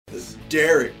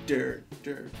Derek.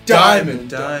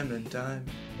 Diamond.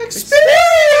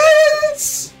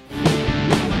 Experience!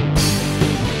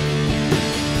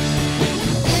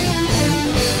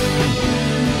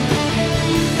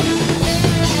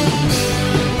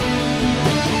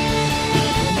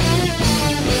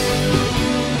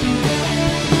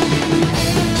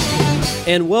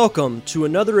 And welcome to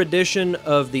another edition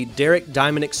of the Derek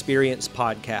Diamond Experience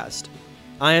podcast.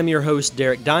 I am your host,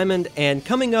 Derek Diamond, and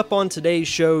coming up on today's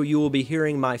show, you will be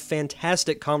hearing my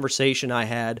fantastic conversation I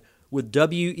had with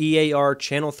WEAR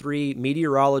Channel 3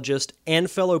 meteorologist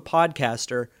and fellow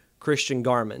podcaster, Christian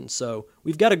Garman. So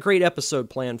we've got a great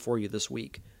episode planned for you this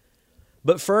week.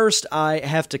 But first, I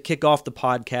have to kick off the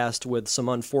podcast with some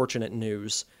unfortunate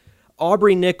news.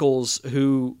 Aubrey Nichols,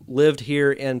 who lived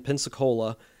here in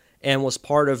Pensacola, and was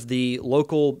part of the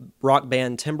local rock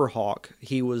band Timberhawk.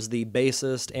 He was the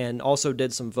bassist and also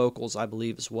did some vocals, I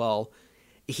believe, as well.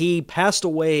 He passed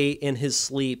away in his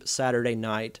sleep Saturday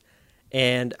night,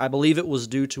 and I believe it was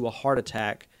due to a heart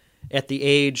attack at the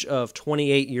age of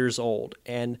 28 years old.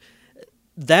 And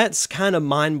that's kind of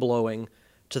mind-blowing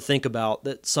to think about,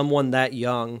 that someone that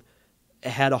young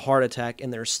had a heart attack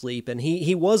in their sleep. And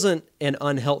he wasn't an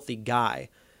unhealthy guy,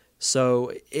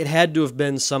 so it had to have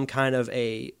been some kind of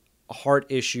a heart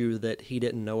issue that he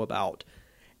didn't know about.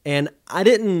 And I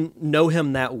didn't know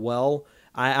him that well.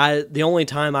 The only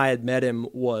time I had met him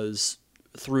was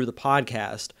through the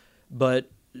podcast,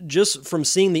 but just from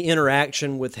seeing the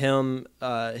interaction with him,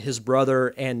 his brother,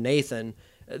 and Nathan,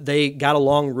 they got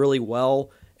along really well,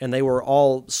 and they were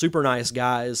all super nice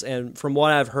guys. And from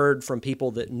what I've heard from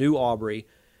people that knew Aubrey,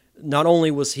 not only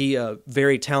was he a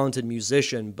very talented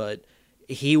musician, but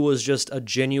he was just a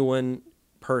genuine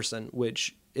person,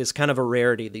 which is kind of a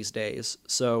rarity these days.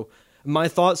 So my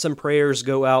thoughts and prayers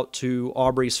go out to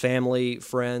Aubrey's family,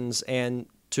 friends, and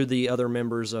to the other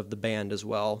members of the band as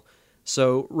well.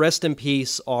 So rest in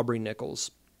peace, Aubrey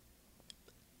Nichols.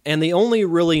 And the only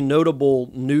really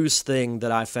notable news thing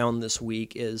that I found this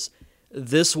week is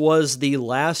this was the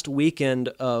last weekend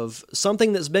of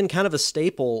something that's been kind of a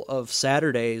staple of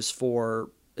Saturdays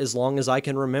for as long as I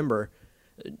can remember.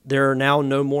 There are now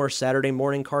no more Saturday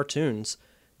morning cartoons.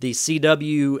 The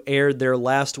CW aired their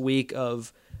last week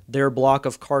of their block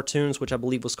of cartoons, which I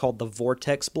believe was called the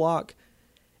Vortex block.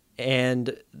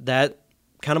 And that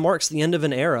kind of marks the end of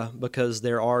an era because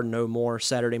there are no more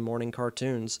Saturday morning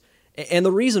cartoons. And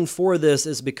the reason for this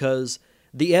is because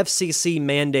the FCC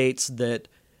mandates that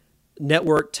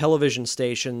network television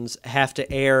stations have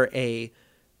to air a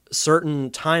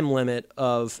certain time limit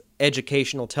of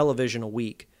educational television a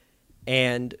week.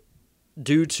 And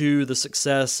due to the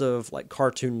success of like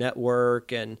Cartoon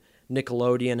Network and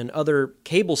Nickelodeon and other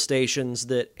cable stations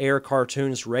that air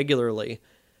cartoons regularly,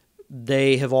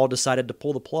 they have all decided to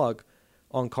pull the plug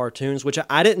on cartoons, which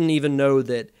I didn't even know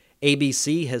that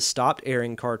ABC has stopped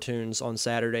airing cartoons on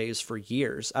Saturdays for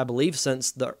years. I believe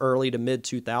since the early to mid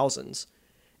 2000s.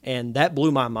 And that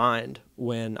blew my mind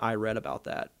when I read about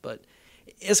that. But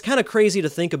it's kind of crazy to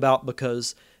think about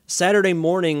because Saturday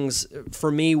mornings,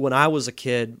 for me, when I was a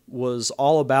kid, was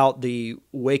all about the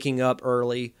waking up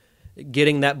early,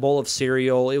 getting that bowl of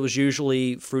cereal. It was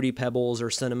usually Fruity Pebbles or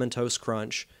Cinnamon Toast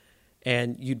Crunch.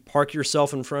 And you'd park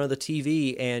yourself in front of the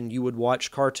TV and you would watch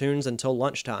cartoons until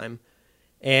lunchtime.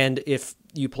 And if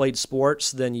you played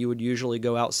sports, then you would usually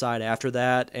go outside after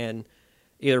that and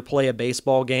either play a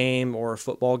baseball game or a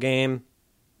football game.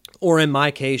 Or in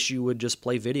my case, you would just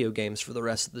play video games for the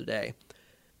rest of the day.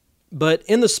 But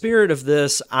in the spirit of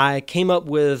this, I came up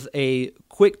with a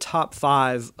quick top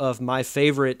 5 of my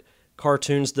favorite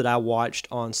cartoons that I watched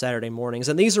on Saturday mornings.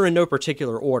 And these are in no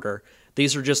particular order.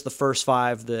 These are just the first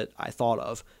 5 that I thought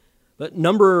of. But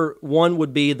number 1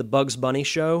 would be The Bugs Bunny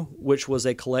Show, which was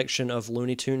a collection of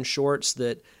Looney Tunes shorts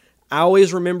that I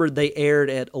always remembered they aired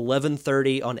at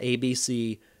 11:30 on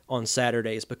ABC on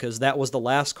Saturdays because that was the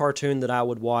last cartoon that I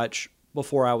would watch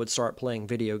before I would start playing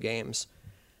video games.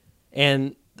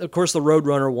 And of course, the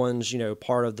Roadrunner ones,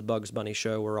 part of the Bugs Bunny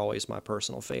Show were always my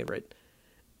personal favorite.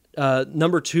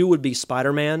 Number 2 would be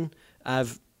Spider-Man.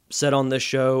 I've said on this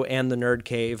show and the Nerd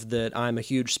Cave that I'm a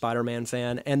huge Spider-Man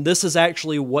fan, and this is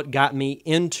actually what got me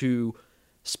into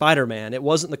Spider-Man. It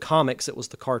wasn't the comics, it was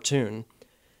the cartoon.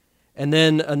 And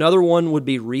then another one would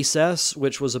be Recess,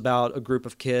 which was about a group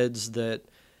of kids that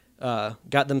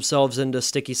got themselves into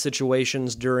sticky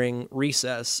situations during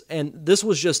recess. And this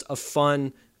was just a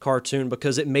fun cartoon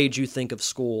because it made you think of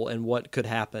school and what could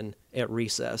happen at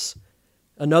recess.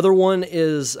 Another one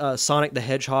is Sonic the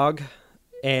Hedgehog,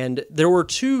 and there were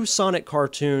 2 Sonic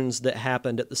cartoons that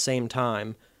happened at the same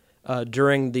time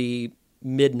during the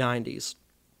mid-90s.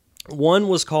 One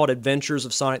was called Adventures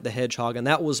of Sonic the Hedgehog, and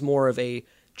that was more of a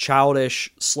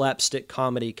childish slapstick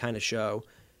comedy kind of show.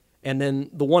 And then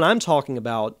the one I'm talking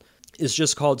about is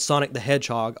just called Sonic the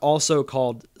Hedgehog, also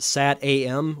called Sat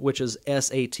AM, which is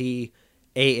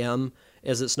SATAM,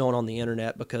 as it's known on the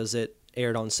internet because it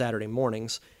aired on Saturday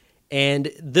mornings.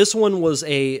 And this one was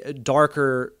a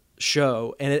darker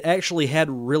show, and it actually had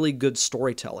really good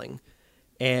storytelling.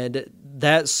 And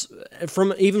that's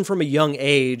even from a young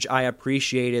age, I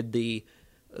appreciated the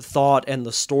thought and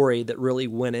the story that really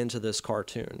went into this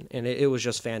cartoon. And it was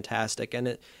just fantastic.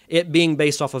 And it being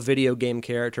based off a video game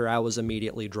character, I was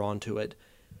immediately drawn to it.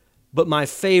 But my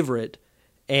favorite,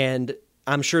 and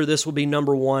I'm sure this will be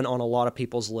number one on a lot of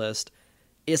people's list,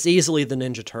 it's easily the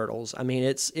Ninja Turtles. I mean,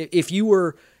 if you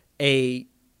were a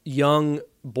young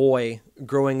boy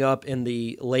growing up in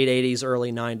the late 80s,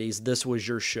 early 90s, this was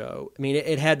your show. I mean,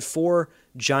 it had 4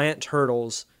 giant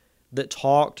turtles that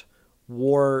talked,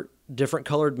 wore different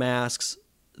colored masks,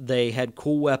 they had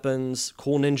cool weapons,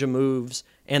 cool ninja moves,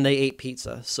 and they ate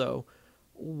pizza. So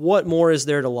what more is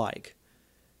there to like?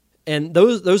 And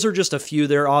those are just a few.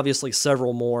 There are obviously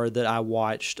several more that I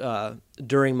watched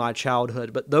during my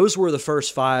childhood, but those were the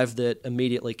first 5 that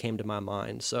immediately came to my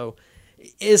mind. So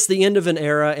it's the end of an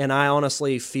era, and I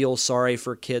honestly feel sorry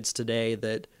for kids today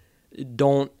that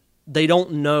don't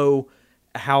know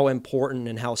how important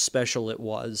and how special it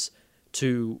was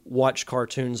to watch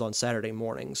cartoons on Saturday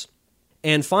mornings.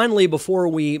 And finally, before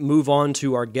we move on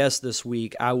to our guest this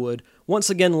week, I would once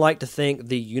again like to thank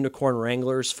the Unicorn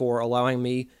Wranglers for allowing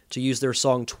me to use their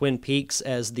song Twin Peaks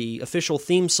as the official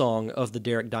theme song of the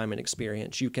Derek Diamond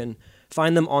Experience. You can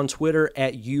find them on Twitter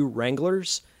at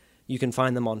 @UWranglers. You can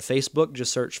find them on Facebook,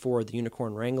 just search for the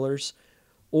Unicorn Wranglers.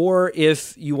 Or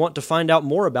if you want to find out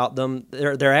more about them,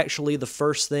 they're actually the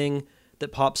first thing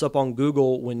that pops up on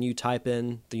Google when you type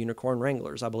in the Unicorn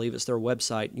Wranglers. I believe it's their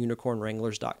website,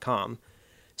 unicornwranglers.com.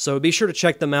 So be sure to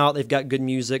check them out. They've got good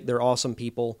music. They're awesome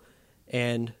people.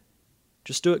 And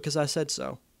just do it because I said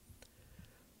so.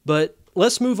 But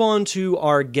let's move on to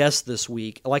our guest this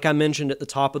week. Like I mentioned at the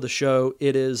top of the show,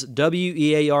 it is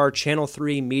WEAR Channel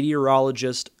 3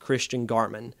 meteorologist Christian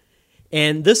Garman.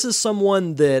 And this is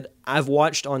someone that I've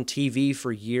watched on TV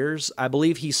for years. I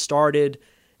believe he started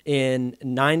in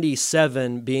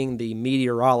 '97 being the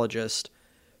meteorologist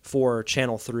for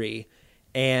Channel 3.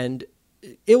 And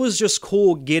it was just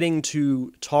cool getting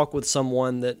to talk with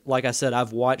someone that, like I said,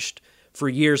 I've watched for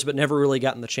years but never really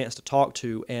gotten the chance to talk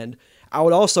to. And I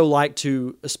would also like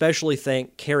to especially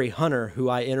thank Carrie Hunter, who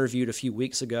I interviewed a few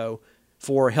weeks ago,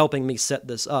 for helping me set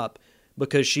this up,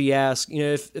 because she asked,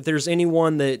 if there's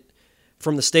anyone that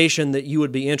from the station that you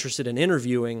would be interested in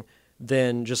interviewing,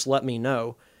 then just let me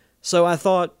know. So I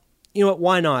thought,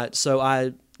 why not? So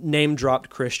I name-dropped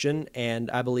Christian, and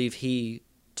I believe he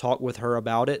talked with her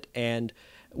about it. And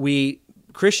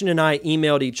Christian and I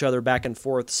emailed each other back and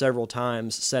forth several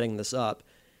times setting this up.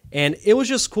 And it was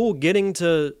just cool getting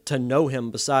to know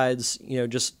him besides,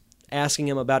 just asking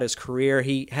him about his career.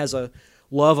 He has a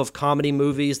love of comedy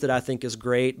movies that I think is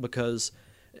great because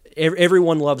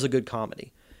everyone loves a good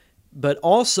comedy. But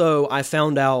also, I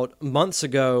found out months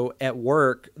ago at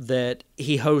work that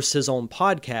he hosts his own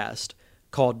podcast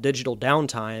called Digital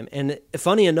Downtime. And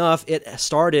funny enough, it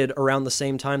started around the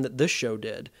same time that this show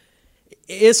did.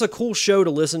 It's a cool show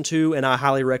to listen to, and I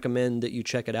highly recommend that you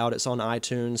check it out. It's on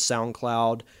iTunes,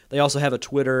 SoundCloud. They also have a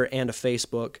Twitter and a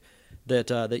Facebook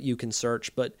that you can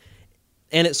search.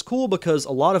 And it's cool because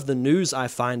a lot of the news I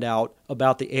find out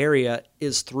about the area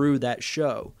is through that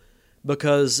show.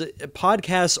 Because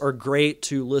podcasts are great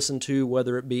to listen to,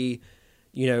 whether it be,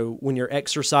 when you're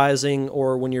exercising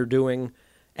or when you're doing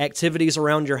activities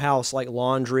around your house like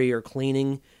laundry or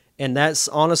cleaning. And that's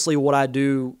honestly what I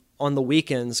do on the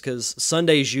weekends, because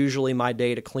Sunday's usually my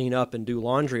day to clean up and do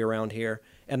laundry around here,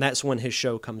 and that's when his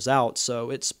show comes out, so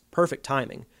it's perfect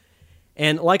timing.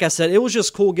 And like I said, it was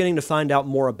just cool getting to find out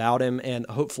more about him, and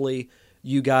hopefully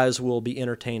you guys will be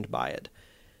entertained by it.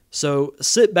 So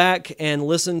sit back and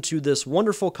listen to this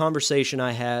wonderful conversation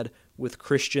I had with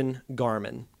Christian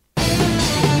Garman.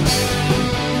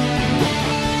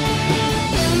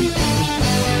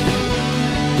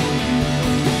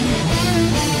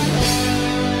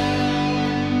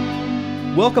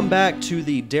 Welcome back to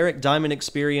the Derek Diamond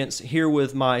Experience, here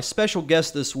with my special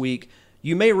guest this week.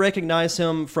 You may recognize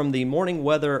him from the morning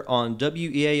weather on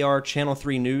WEAR Channel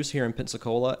 3 News here in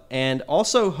Pensacola, and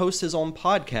also hosts his own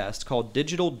podcast called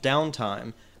Digital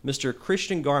Downtime. Mr.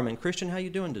 Christian Garman. Christian, how you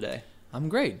doing today? I'm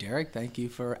great, Derek. Thank you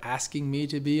for asking me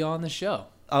to be on the show.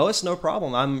 Oh, it's no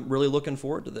problem. I'm really looking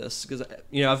forward to this because,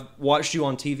 I've watched you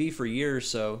on TV for years,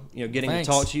 so, getting Thanks.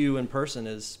 to talk to you in person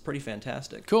is pretty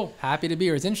fantastic. Cool. Happy to be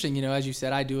here. It's interesting, as you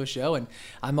said, I do a show, and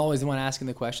I'm always the one asking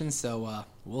the questions, so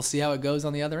we'll see how it goes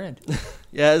on the other end.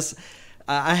 Yes.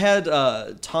 I had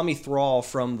Tommy Thrall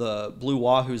from the Blue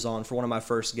Wahoos on for one of my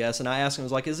first guests, and I asked him, I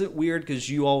was like, is it weird because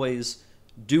you always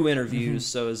do interviews,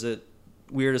 so is it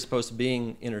weird as opposed to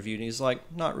being interviewed? And he's like,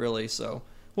 not really, so...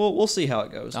 We'll see how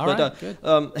it goes. All right, good.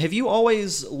 Have you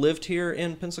always lived here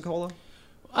in Pensacola?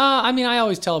 I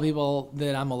always tell people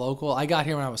that I'm a local. I got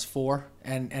here when I was 4,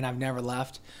 and I've never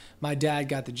left. My dad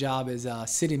got the job as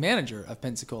city manager of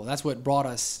Pensacola. That's what brought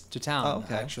us to town,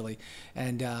 actually.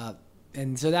 And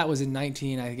so that was in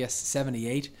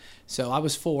 1978. So I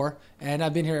was 4, and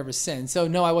I've been here ever since. So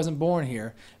no, I wasn't born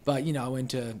here, but I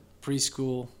went to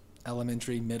preschool,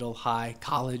 elementary, middle, high,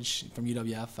 college from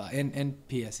UWF, and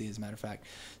PSE as a matter of fact.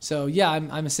 So yeah,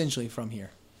 I'm essentially from here.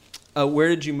 Where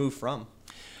did you move from?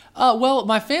 Well,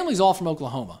 my family's all from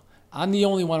Oklahoma. I'm the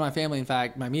only one in my family, in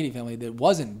fact, my immediate family, that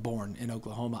wasn't born in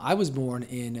Oklahoma. I was born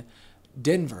in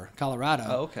Denver, Colorado.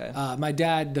 Oh, okay. My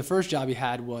dad, the first job he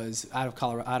had was out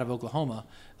of Oklahoma.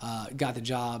 Got the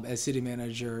job as city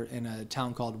manager in a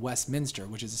town called Westminster,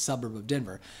 which is a suburb of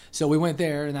Denver. So we went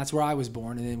there, and that's where I was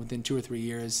born. And then within 2 or 3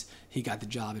 years, he got the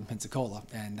job in Pensacola,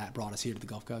 and that brought us here to the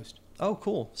Gulf Coast. Oh,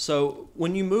 cool. So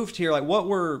when you moved here, what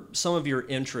were some of your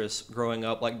interests growing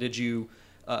up? Did you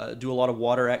do a lot of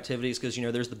water activities? Because,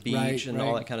 there's the beach and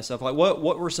all that kind of stuff. What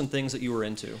were some things that you were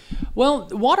into? Well,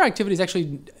 water activities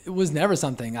actually was never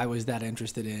something I was that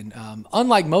interested in.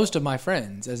 Unlike most of my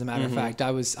friends, as a matter of fact,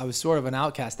 I was sort of an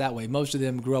outcast that way. Most of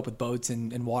them grew up with boats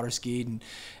and water skied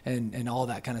and all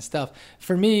that kind of stuff.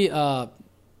 For me,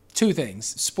 2 things: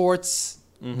 sports,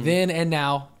 then and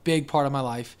now, big part of my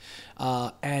life,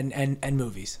 and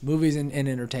movies and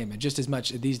entertainment, just as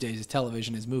much these days as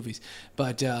television is movies.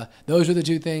 But those were the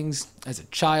 2 things as a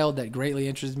child that greatly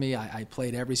interested me. I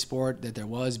played every sport that there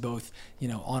was, both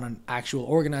on an actual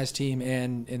organized team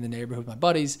and in the neighborhood with my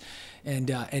buddies, and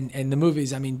the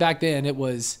movies. I mean, back then it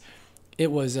was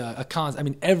a constant. I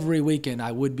mean, every weekend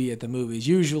I would be at the movies,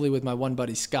 usually with my one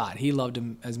buddy, Scott. He loved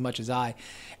them as much as I.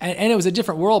 And it was a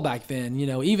different world back then,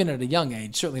 even at a young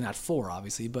age, certainly not 4,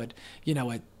 obviously, but,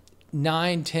 at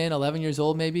 9, 10, 11 years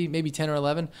old, maybe 10 or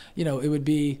 11, it would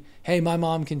be, hey, my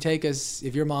mom can take us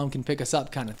if your mom can pick us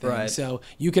up kind of thing. Right. So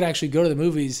you could actually go to the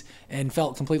movies and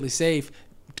felt completely safe.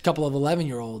 A couple of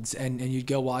 11-year-olds and you'd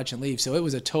go watch and leave. So it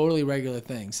was a totally regular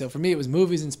thing. So for me, it was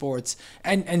movies and sports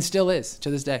and still is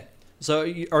to this day. So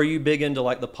are you big into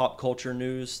the pop culture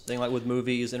news thing, with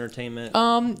movies, entertainment?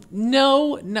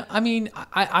 No. I mean,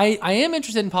 I am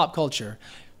interested in pop culture,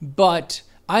 but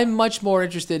I'm much more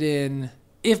interested in,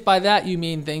 if by that you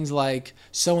mean things like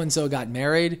so-and-so got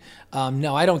married,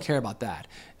 no, I don't care about that.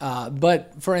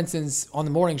 But for instance, on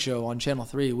the morning show on Channel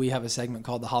 3, we have a segment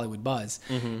called The Hollywood Buzz.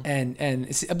 And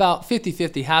it's about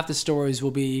 50-50. Half the stories will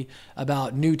be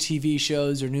about new TV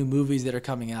shows or new movies that are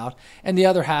coming out. And the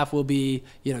other half will be,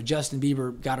 Justin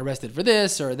Bieber got arrested for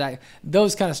this or that.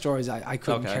 Those kind of stories I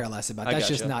couldn't care less about. That's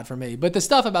just not for me. But the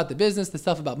stuff about the business, the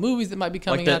stuff about movies that might be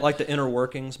coming out. Like the inner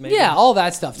workings, maybe? Yeah, all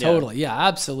that stuff, totally. Yeah,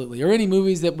 absolutely. Or any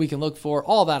movies that we can look for.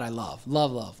 All that I love.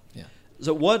 Love. Yeah.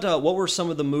 So what were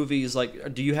some of the movies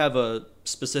do you have a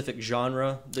specific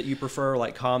genre that you prefer,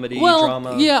 like comedy,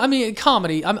 drama? Yeah, I mean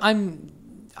comedy.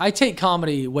 I take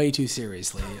comedy way too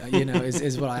seriously.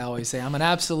 Is what I always say. I'm an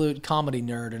absolute comedy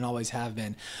nerd and always have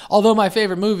been. Although my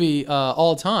favorite movie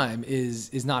all time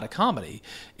is not a comedy.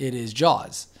 It is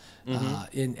Jaws.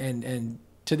 And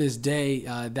to this day,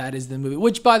 that is the movie,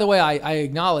 which, by the way, I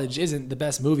acknowledge isn't the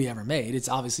best movie ever made. It's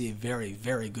obviously a very,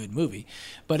 very good movie,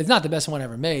 but it's not the best one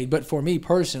ever made. But for me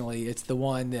personally, it's the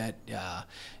one that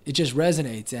it just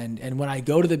resonates. And when I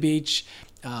go to the beach,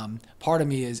 part of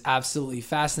me is absolutely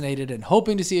fascinated and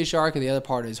hoping to see a shark, and the other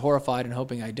part is horrified and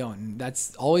hoping I don't. And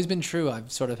that's always been true.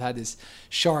 I've sort of had this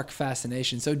shark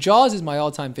fascination. So Jaws is my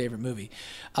all-time favorite movie.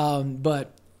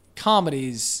 But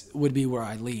comedies would be where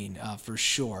I lean, for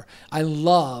sure. I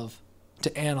love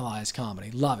to analyze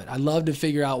comedy. Love it. I love to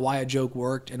figure out why a joke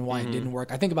worked and why it didn't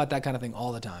work. I think about that kind of thing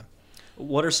all the time.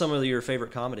 What are some of your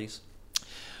favorite comedies?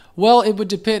 Well, it would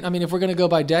depend. I mean, if we're going to go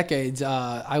by decades,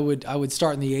 I would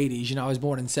start in the 80s. I was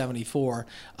born in 74.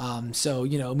 So,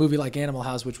 a movie like Animal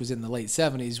House, which was in the late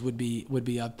 70s, would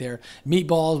be up there.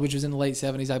 Meatballs, which was in the late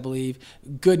 70s, I believe.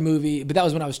 Good movie, but that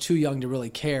was when I was too young to really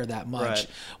care that much. Right.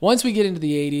 Once we get into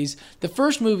the 80s, the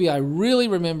first movie I really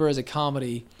remember as a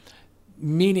comedy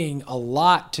meaning a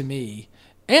lot to me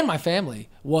and my family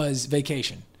was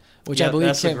Vacation. which I believe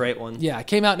that's a great one. Yeah,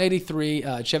 came out in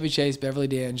 '83. Chevy Chase, Beverly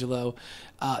D'Angelo.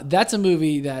 That's a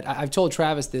movie that I've told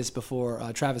Travis this before.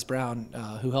 Travis Brown,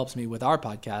 who helps me with our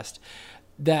podcast.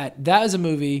 That is a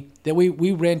movie that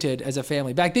we rented as a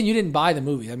family. Back then, you didn't buy the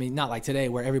movie. I mean, not like today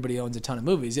where everybody owns a ton of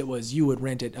movies. It was you would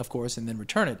rent it, of course, and then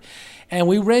return it. And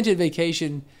we rented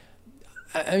Vacation.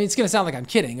 I mean, it's going to sound like I'm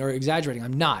kidding or exaggerating.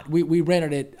 I'm not. We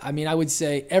rented it. I mean, I would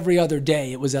say every other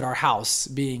day it was at our house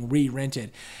being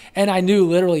re-rented. And I knew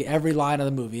literally every line of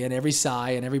the movie and every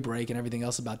sigh and every break and everything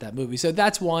else about that movie. So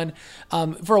that's one.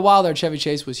 For a while there, Chevy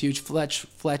Chase was huge.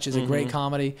 Fletch is a great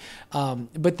comedy.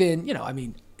 But then, I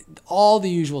mean, all the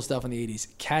usual stuff in the 80s.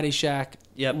 Caddyshack.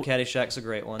 Yep, Caddyshack's a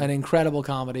great one. An incredible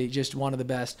comedy, just one of the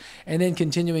best. And then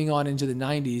continuing on into the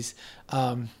 90s,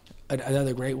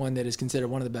 another great one that is considered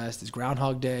one of the best is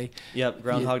Groundhog Day. Yep,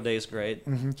 Groundhog Day is great.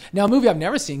 Mm-hmm. Now, a movie I've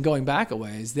never seen going back a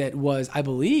ways that was, I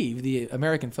believe, the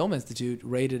American Film Institute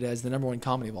rated as the #1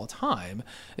 comedy of all time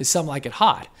is Some Like It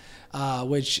Hot.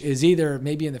 Which is either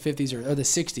maybe in the 50s or the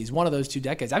 60s, one of those 2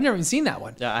 decades. I've never even seen that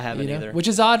one. Yeah, I haven't either. Which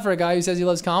is odd for a guy who says he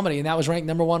loves comedy, and that was ranked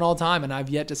 #1 all time, and I've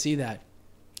yet to see that.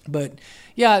 But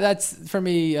yeah, that's for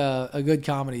me a good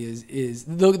comedy is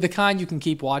the kind you can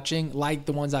keep watching, like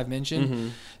the ones I've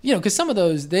mentioned. Because some of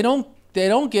those they don't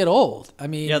get old. I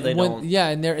mean, they don't. Yeah,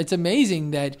 and it's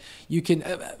amazing that you can.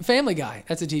 Family Guy,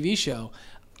 that's a TV show.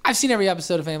 I've seen every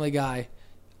episode of Family Guy.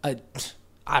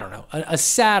 I don't know, a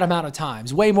sad amount of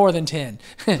times, way more than 10.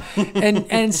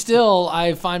 and still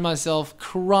I find myself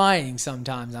crying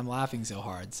sometimes. I'm laughing so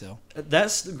hard. So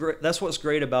that's what's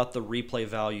great about the replay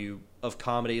value of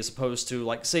comedy as opposed to,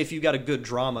 like, say if you've got a good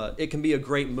drama, it can be a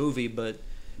great movie, but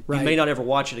you may not ever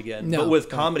watch it again. But with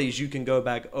comedies, you can go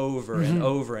back over and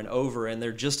over and over, and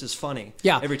they're just as funny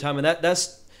every time. And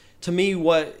that's, to me,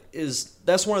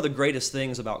 that's one of the greatest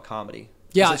things about comedy.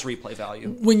 Yeah, it's replay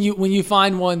value. When you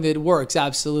find one that works,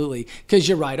 absolutely. Because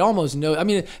you're right, almost no. I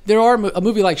mean, there are a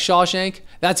movie like Shawshank.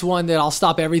 That's one that I'll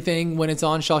stop everything when it's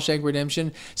on, Shawshank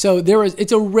Redemption. So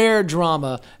it's a rare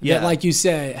drama that, like you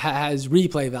say, has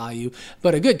replay value.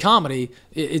 But a good comedy,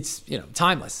 it's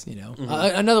timeless.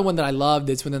 Another one that I loved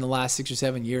that's within the last 6 or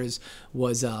 7 years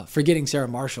was Forgetting Sarah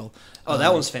Marshall. Oh,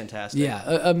 that one's fantastic. Yeah,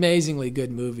 amazingly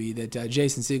good movie that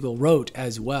Jason Segel wrote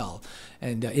as well.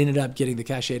 And ended up getting the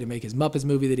cachet to make his Muppets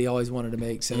movie that he always wanted to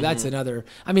make. So that's another.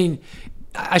 I mean,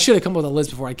 I should have come up with a list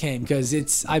before I came because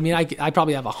it's. I mean, I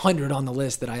probably have 100 on the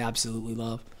list that I absolutely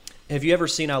love. Have you ever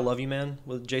seen I Love You, Man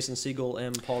with Jason Segel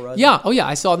and Paul Rudd? Yeah. Oh, yeah.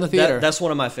 I saw it in the theater. That's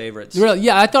one of my favorites. Really?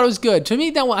 Yeah, I thought it was good. To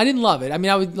me, that one, I didn't love it. I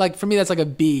mean, for me, that's like a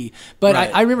B. But right.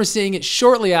 I remember seeing it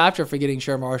shortly after Forgetting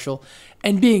Sarah Marshall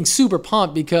and being super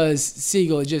pumped because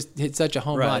Segel had just hit such a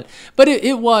home run. But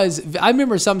it was, I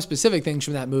remember some specific things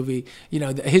from that movie.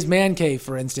 His man cave,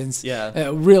 for instance.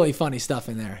 Yeah. Really funny stuff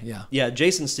in there. Yeah. Yeah,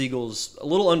 Jason Segel's a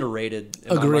little underrated.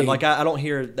 Agreed. Like, I don't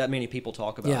hear that many people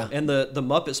talk about him. And the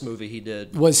Muppets movie he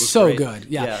did was so great. Good.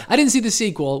 Yeah. I didn't see the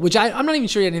sequel, which I'm not even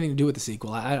sure he had anything to do with the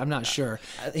sequel. I'm not sure.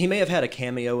 He may have had a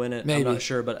cameo in it. Maybe. I'm not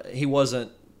sure, but he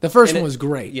wasn't. The first one was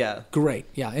great. Yeah. Great.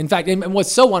 Yeah. In fact, and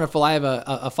what's so wonderful, I have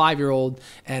a 5-year-old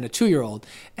and a 2-year-old.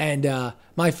 And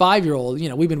my 5-year-old,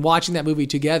 we've been watching that movie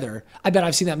together. I bet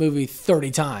I've seen that movie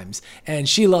 30 times. And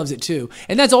she loves it too.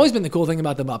 And that's always been the cool thing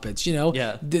about the Muppets,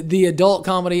 Yeah. The adult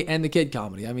comedy and the kid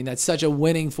comedy. I mean, that's such a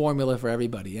winning formula for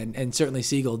everybody. And certainly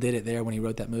Segel did it there when he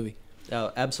wrote that movie.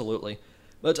 Oh, absolutely.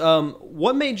 But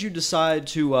what made you decide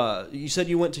to, you said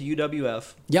you went to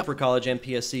UWF for college and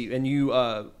PSC, and you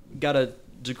got a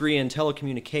degree in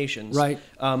telecommunications. Right.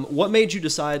 What made you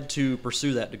decide to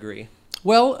pursue that degree?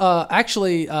 Well,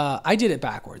 actually, I did it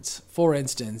backwards. For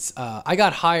instance, I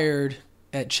got hired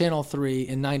at Channel 3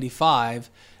 in '95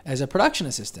 as a production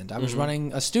assistant. I was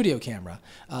running a studio camera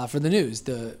for the news.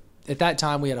 At that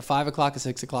time, we had a 5 o'clock, a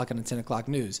 6 o'clock, and a 10 o'clock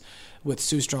news with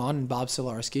Sue Strawn and Bob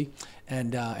Solarski.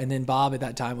 And then Bob at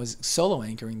that time was solo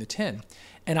anchoring the 10.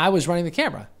 And I was running the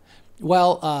camera.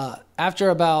 Well,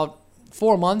 after about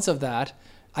 4 months of that,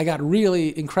 I got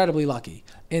really incredibly lucky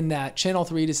in that Channel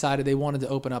 3 decided they wanted to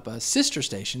open up a sister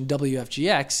station,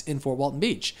 WFGX, in Fort Walton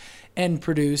Beach and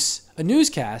produce a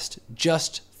newscast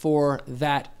just for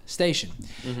that station,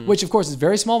 which, of course, is a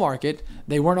very small market.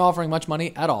 They weren't offering much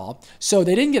money at all. So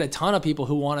they didn't get a ton of people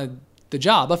who wanted the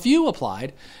job. A few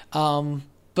applied,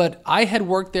 but I had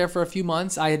worked there for a few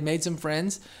months. I had made some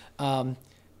friends,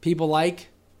 people like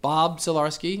Bob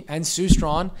Solarski and Sue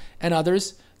Strawn and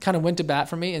others kind of went to bat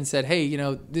for me and said, hey,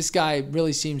 this guy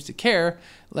really seems to care.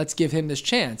 Let's give him this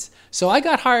chance. So I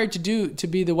got hired to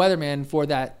be the weatherman for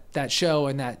that show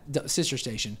and that sister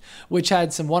station, which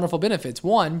had some wonderful benefits.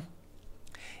 One,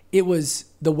 it was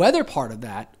the weather part of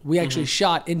that we actually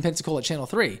shot in Pensacola at Channel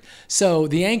 3. So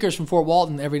the anchors from Fort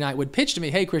Walton every night would pitch to me,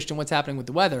 hey, Christian, what's happening with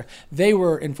the weather? They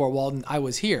were in Fort Walton. I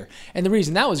was here. And the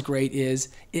reason that was great is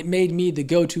it made me the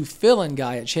go-to fill-in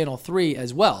guy at Channel 3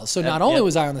 as well. So not only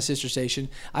was I on the sister station,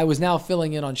 I was now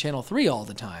filling in on Channel 3 all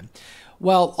the time.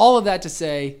 Well, all of that to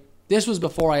say, this was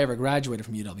before I ever graduated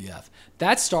from UWF.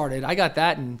 That started, I got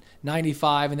that in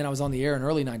 95, and then I was on the air in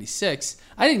early 96.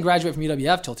 I didn't graduate from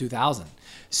UWF till 2000.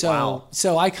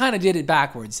 So I kind of did it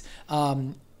backwards.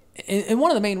 And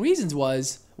one of the main reasons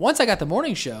was, once I got the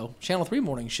morning show, Channel 3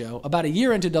 morning show, about a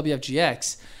year into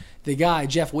WFGX, the guy,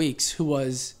 Jeff Weeks, who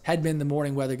had been the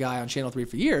morning weather guy on Channel 3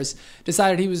 for years,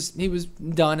 decided he was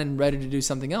done and ready to do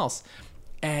something else.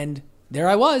 And there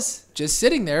I was, just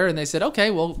sitting there, and they said,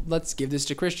 okay, well, let's give this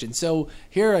to Christian. So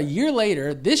here, a year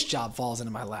later, this job falls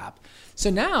into my lap. So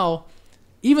now,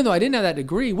 even though I didn't have that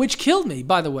degree, which killed me,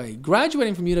 by the way,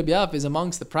 graduating from UWF is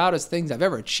amongst the proudest things I've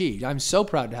ever achieved. I'm so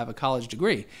proud to have a college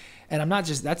degree. And I'm not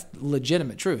just, that's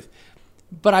legitimate truth.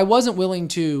 But I wasn't willing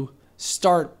to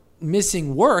start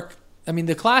missing work. I mean,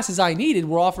 the classes I needed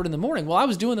were offered in the morning. Well, I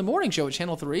was doing the morning show at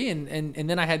Channel 3, and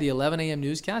then I had the 11 a.m.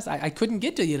 newscast. I couldn't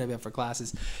get to UWF for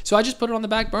classes. So I just put it on the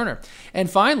back burner. And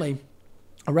finally,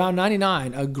 around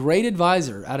 99, a great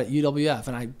advisor out at UWF,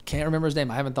 and I can't remember his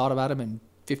name. I haven't thought about him in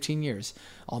 15 years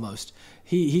almost.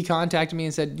 He contacted me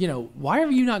and said, why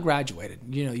have you not graduated?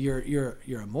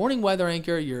 You're a morning weather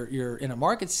anchor. You're in a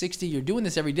market 60. You're doing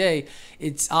this every day.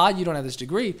 It's odd you don't have this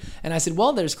degree. And I said,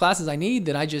 well, there's classes I need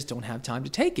that I just don't have time to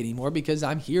take anymore because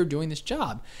I'm here doing this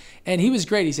job. And he was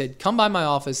great. He said, come by my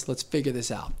office. Let's figure this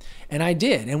out. And I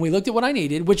did. And we looked at what I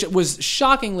needed, which was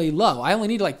shockingly low. I only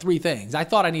needed like 3 things. I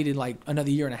thought I needed like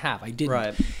another year and a half. I didn't.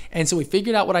 Right. And so we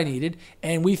figured out what I needed,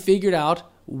 and we figured out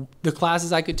the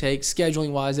classes I could take,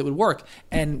 scheduling wise, it would work.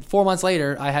 And 4 months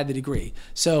later, I had the degree.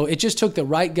 So it just took the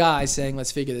right guy saying,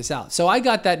 let's figure this out. So I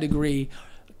got that degree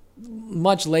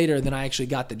much later than I actually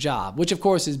got the job, which of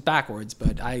course is backwards,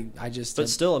 but I just... But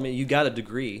still, I mean, you got a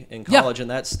degree in college, and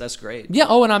that's great. Yeah.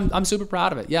 Oh, and I'm super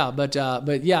proud of it. Yeah. But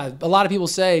yeah, a lot of people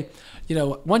say,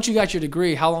 once you got your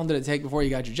degree, how long did it take before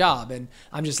you got your job? And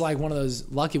I'm just like one of those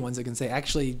lucky ones that can say,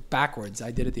 actually, backwards.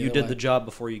 I did it the other way. You did the job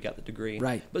before you got the degree.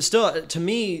 Right. But still, to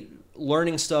me,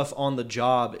 learning stuff on the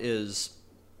job is,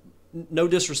 no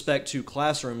disrespect to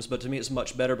classrooms, but to me it's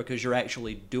much better because you're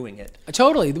actually doing it.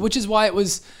 Totally, which is why it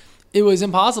was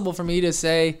impossible for me to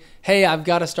say, hey, I've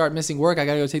got to start missing work. I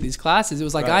got to go take these classes. It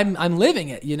was like, right. I'm living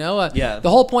it, Yeah. The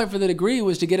whole point for the degree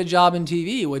was to get a job in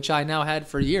TV, which I now had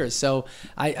for years. So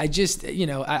I just,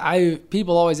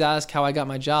 people always ask how I got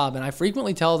my job, and I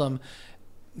frequently tell them,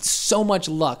 so much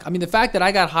luck. I mean, the fact that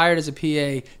I got hired as a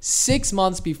PA 6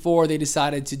 months before they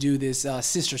decided to do this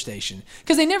sister station,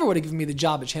 because they never would have given me the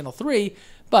job at Channel 3,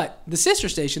 but the sister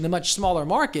station, the much smaller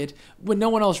market, when no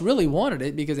one else really wanted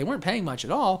it because they weren't paying much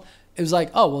at all, it was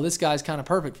like, oh, well, this guy's kind of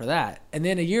perfect for that. And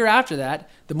then a year after that,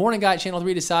 the morning guy at Channel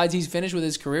 3 decides he's finished with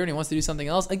his career and he wants to do something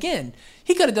else. Again,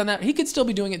 he could have done that. He could still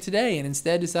be doing it today, and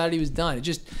instead decided he was done. It's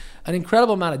just an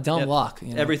incredible amount of dumb luck.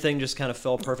 Everything just kind of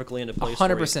fell perfectly into place.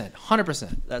 100%.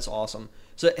 100%. That's awesome.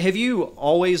 So have you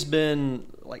always been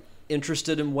like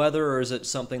interested in weather, or is it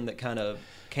something that kind of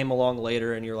came along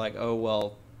later and you're like, oh,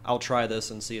 well, I'll try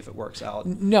this and see if it works out?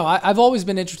 No, I've always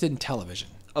been interested in television.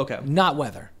 Okay. Not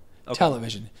weather. Okay.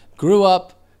 Television. Grew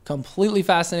up completely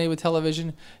fascinated with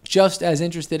television, just as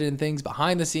interested in things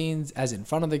behind the scenes as in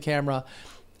front of the camera.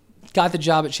 Got the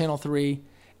job at Channel 3,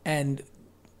 and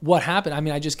what happened, I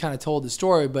mean, I just kind of told the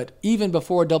story, but even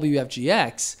before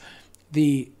WFGX,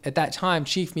 at that time,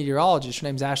 chief meteorologist, her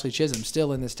name's Ashley Chisholm,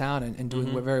 still in this town and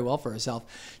doing very well for herself,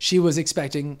 she was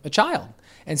expecting a child.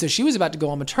 And so she was about to go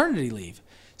on maternity leave.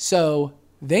 So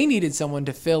they needed someone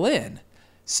to fill in.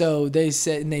 So they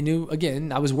said, and they knew,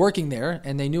 again, I was working there,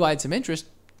 and they knew I had some interest.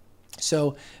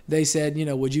 So they said,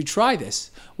 would you try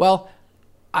this? Well,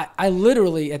 I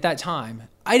literally, at that time,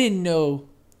 I didn't know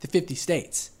the 50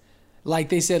 states. Like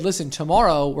they said, listen,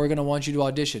 tomorrow we're going to want you to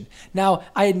audition. Now,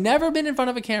 I had never been in front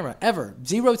of a camera, ever,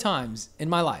 0 times in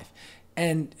my life.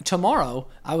 And tomorrow,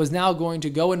 I was now going to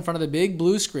go in front of the big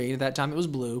blue screen, at that time it was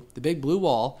blue, the big blue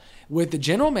wall, with the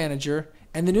general manager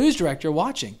and the news director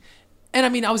watching. And I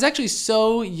mean, I was actually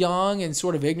so young and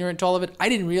sort of ignorant to all of it, I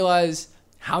didn't realize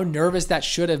how nervous that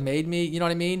should have made me, you know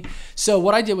what I mean? So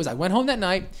what I did was I went home that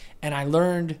night and I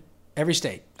learned every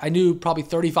state. I knew probably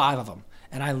 35 of them,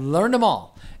 and I learned them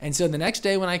all. And so the next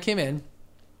day when I came in,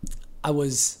 I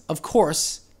was, of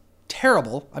course,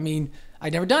 terrible. I mean,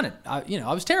 I'd never done it.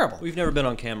 I was terrible. We've never been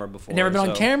on camera before. I'd never been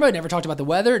on camera, never talked about the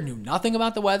weather, knew nothing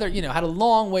about the weather, had a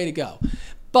long way to go.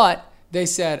 But they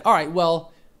said, all right,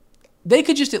 well, they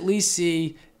could just at least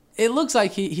see it looks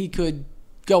like he could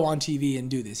go on TV and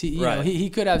do this. He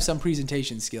could have some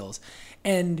presentation skills.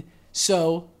 And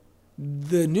so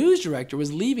the news director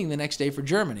was leaving the next day for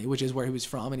Germany, which is where he was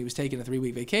from, and he was taking a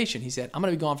 3-week vacation. He said, I'm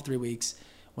going to be gone for 3 weeks.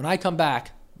 When I come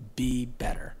back, be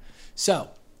better. So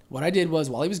what I did was,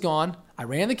 while he was gone, I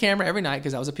ran the camera every night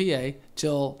because I was a PA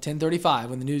till 10:35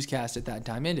 when the newscast at that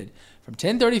time ended. From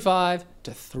 10:35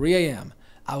 to 3 a.m.,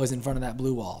 I was in front of that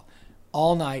blue wall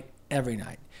all night, every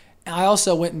night. And I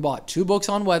also went and bought 2 books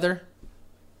on weather,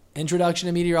 Introduction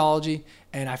to Meteorology,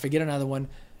 and I forget another one,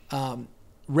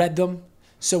 read them.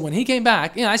 So when he came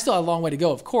back, I still had a long way to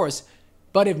go, of course,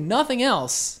 but if nothing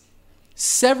else,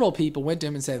 several people went to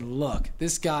him and said, look,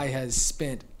 this guy has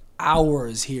spent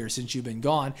hours here since you've been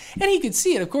gone. And he could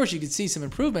see it. Of course, you could see some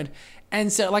improvement.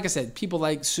 And so, like I said, people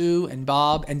like Sue and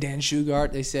Bob and Dan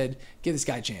Shugart, they said, give this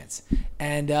guy a chance.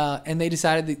 And they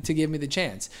decided to give me the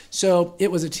chance. So it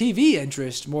was a TV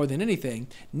interest more than anything.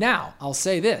 Now, I'll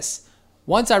say this.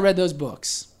 Once I read those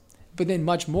books, but then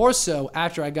much more so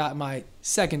after I got my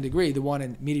second degree, the one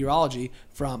in meteorology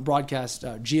from broadcast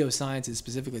geosciences,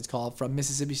 specifically it's called, from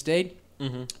Mississippi State.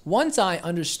 Mm-hmm. Once I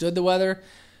understood the weather,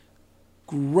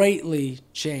 greatly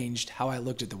changed how I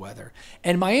looked at the weather.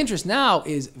 And my interest now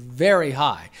is very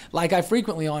high. Like I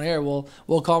frequently on air will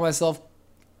call myself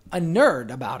a nerd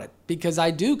about it because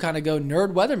I do kind of go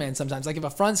nerd weatherman sometimes. Like if a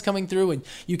front's coming through and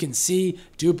you can see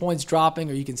dew points dropping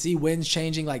or you can see winds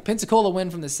changing, like Pensacola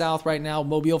wind from the south right now,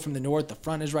 Mobile from the north, the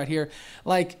front is right here.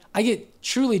 Like I get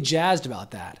truly jazzed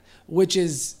about that, which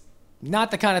is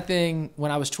not the kind of thing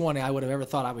when I was 20 I would have ever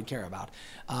thought I would care about.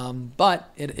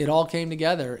 But it all came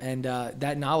together, and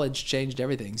that knowledge changed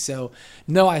everything. So,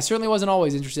 no, I certainly wasn't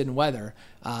always interested in weather.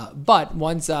 But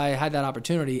once I had that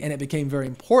opportunity, and it became very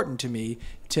important to me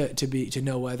to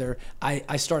know weather,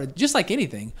 I started, just like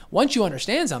anything, once you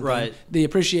understand something, right, the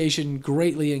appreciation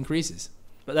greatly increases.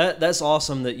 But that's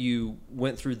awesome that you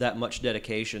went through that much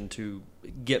dedication to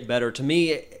get better. To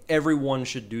me, everyone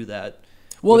should do that.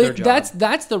 Well,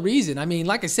 that's the reason. I mean,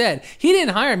 like I said, he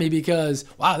didn't hire me because,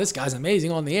 wow, this guy's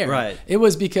amazing on the air. Right. It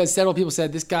was because several people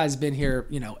said, this guy's been here,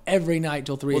 every night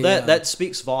till 3 a.m. Well, that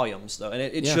speaks volumes, though, and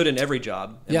it should in every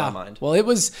job, in my mind. Well,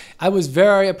 I was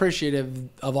very appreciative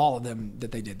of all of them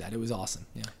that they did that. It was awesome.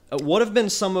 Yeah. What have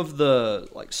been some of the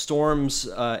storms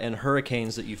and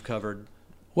hurricanes that you've covered?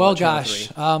 Well, gosh,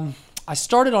 I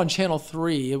started on Channel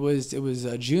 3. It was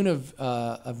June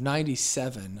of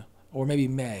 97, or maybe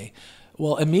May.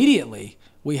 Well, immediately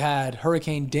we had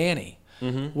Hurricane Danny,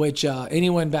 mm-hmm. which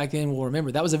anyone back then will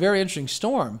remember. That was a very interesting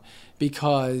storm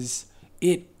because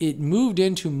it moved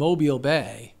into Mobile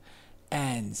Bay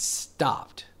and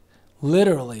stopped.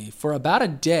 Literally, for about a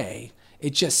day,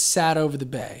 it just sat over the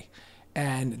bay.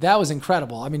 And that was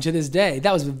incredible. I mean, to this day,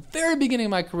 that was the very beginning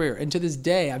of my career. And to this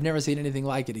day, I've never seen anything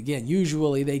like it again.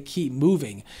 Usually they keep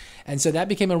moving. And so that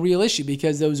became a real issue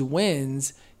because those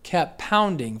winds kept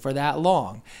pounding for that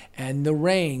long, and the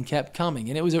rain kept coming,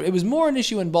 and it was more an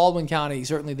issue in Baldwin County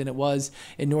certainly than it was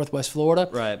in Northwest Florida.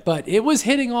 Right. But it was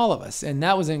hitting all of us, and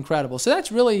that was incredible. So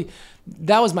that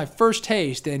was my first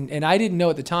taste, and I didn't know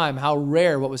at the time how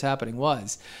rare what was happening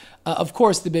was. Of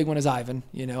course, the big one is Ivan.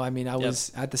 I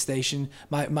was at the station.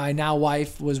 My now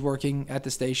wife was working at the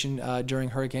station during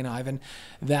Hurricane Ivan.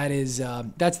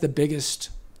 That's the biggest.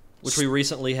 Which we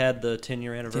recently had the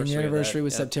 10-year anniversary. 10-year anniversary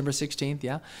was September 16th,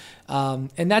 yeah.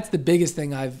 And that's the biggest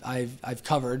thing I've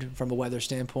covered from a weather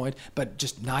standpoint. But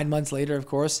just 9 months later, of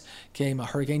course, came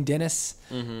Hurricane Dennis.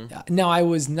 Mm-hmm. Now, I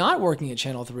was not working at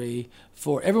Channel 3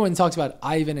 everyone talks about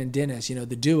Ivan and Dennis,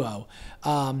 the duo.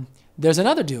 There's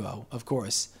another duo, of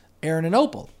course, Aaron and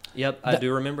Opal. Yep, I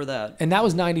do remember that. And that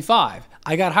was 95.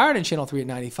 I got hired in Channel 3 at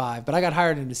 95, but I got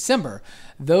hired in December.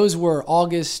 Those were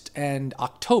August and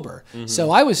October. Mm-hmm.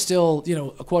 So I was still,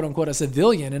 quote unquote, a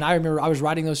civilian. And I remember I was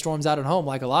riding those storms out at home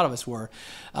like a lot of us were.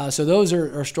 So those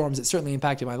are storms that certainly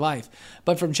impacted my life.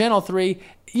 But from Channel 3,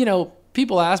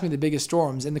 people ask me the biggest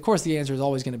storms. And of course, the answer is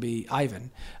always going to be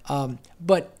Ivan.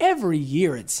 But every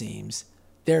year, it seems,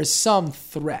 there's some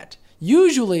threat.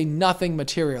 Usually nothing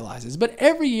materializes, but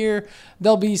every year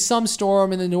there'll be some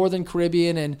storm in the Northern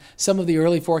Caribbean, and some of the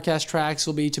early forecast tracks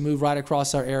will be to move right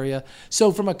across our area.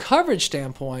 So from a coverage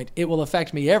standpoint, it will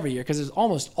affect me every year because there's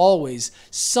almost always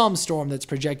some storm that's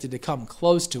projected to come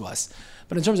close to us.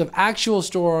 But in terms of actual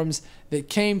storms that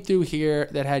came through here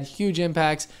that had huge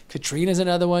impacts, Katrina's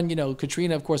another one.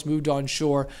 Katrina, of course, moved on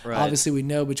shore. Right. Obviously, we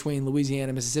know between Louisiana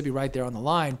and Mississippi right there on the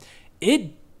line.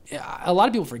 It a lot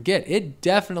of people forget it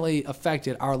definitely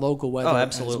affected our local weather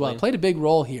as well. It played a big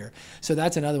role here. So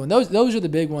that's another one. Those are the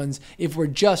big ones if we're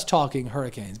just talking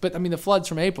hurricanes. But I mean, the floods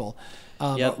from April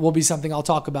will be something I'll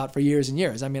talk about for years and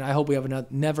years. I mean, I hope we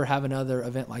never have another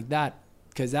event like that,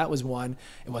 because that was one.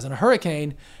 It wasn't a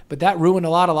hurricane, but that ruined a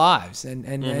lot of lives.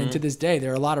 And to this day,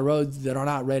 there are a lot of roads that are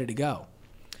not ready to go.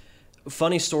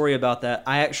 Funny story about that.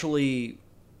 I actually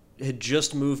had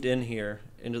just moved in here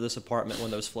into this apartment when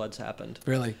those floods happened.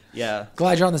 Really? Yeah.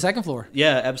 Glad you're on the second floor.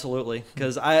 Yeah, absolutely.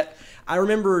 Because I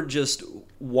remember just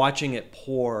watching it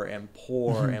pour and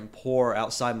pour and pour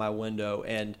outside my window,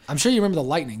 and I'm sure you remember the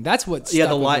lightning. That's what. Yeah,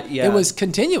 the light. Yeah, it was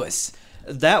continuous.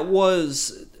 That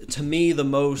was, to me, the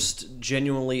most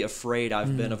genuinely afraid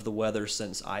I've been of the weather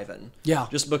since Ivan. Yeah.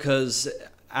 Just because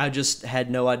I just had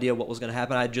no idea what was going to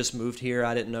happen. I just moved here.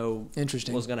 I didn't know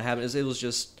what was going to happen.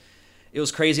 It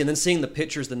was crazy. And then seeing the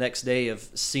pictures the next day of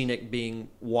scenic being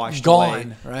washed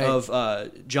away. Right?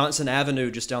 Of Johnson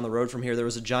Avenue just down the road from here, there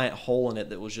was a giant hole in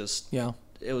it that was just... Yeah.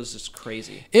 It was just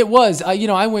crazy. It was.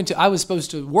 I was supposed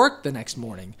to work the next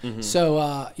morning. So,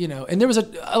 and there was a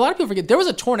lot of people forget, there was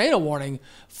a tornado warning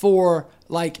for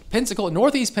like Pensacola,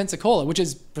 northeast Pensacola, which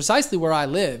is precisely where I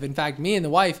live. In fact, me and the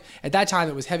wife, at that time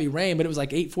it was heavy rain, but it was like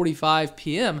 8:45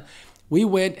 p.m. We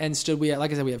went and stood,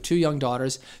 like I said, we have two young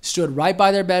daughters, stood right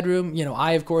by their bedroom.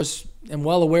 I, of course, am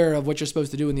well aware of what you're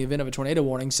supposed to do in the event of a tornado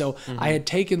warning. So I had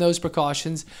taken those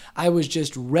precautions. I was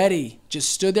just ready,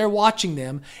 just stood there watching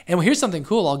them. And here's something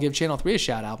cool. I'll give Channel 3 a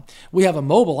shout out. We have a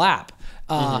mobile app.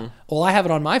 Well, I have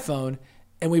it on my phone,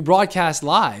 and we broadcast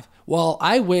live. Well,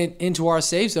 I went into our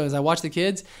safe zone as I watched the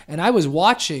kids, and I was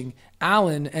watching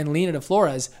Alan and Lena de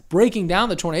Flores breaking down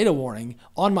the tornado warning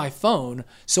on my phone,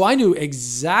 so I knew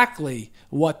exactly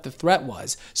what the threat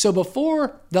was. So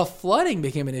before the flooding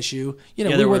became an issue,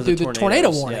 we went through the tornado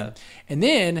warning. Yeah. And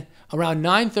then around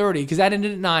 9:30, because that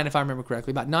ended at 9 if I remember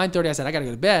correctly, about 9:30 I said, I got to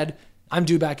go to bed. I'm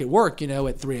due back at work,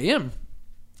 at 3 a.m.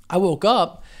 I woke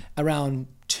up around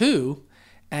 2,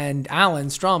 and Alan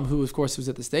Strum, who of course was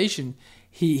at the station,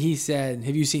 he said,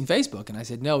 have you seen Facebook? And I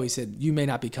said, no. He said, you may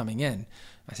not be coming in.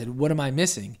 I said, what am I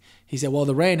missing? He said, well,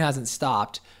 the rain hasn't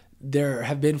stopped. There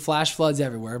have been flash floods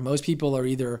everywhere. Most people are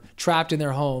either trapped in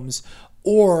their homes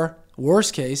or,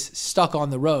 worst case, stuck on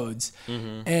the roads.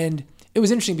 And it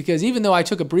was interesting because even though I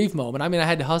took a brief moment, I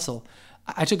had to hustle.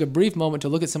 I took a brief moment to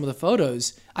look at some of the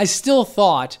photos. I still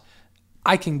thought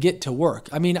I can get to work.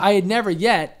 I had never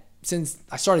yet, since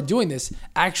I started doing this,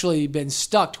 actually been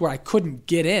stuck to where I couldn't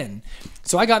get in.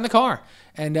 So I got in the car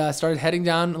and started heading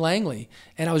down Langley.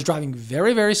 And I was driving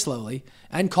very, very slowly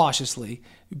and cautiously.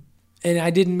 And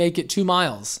I didn't make it 2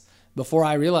 miles before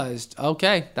I realized,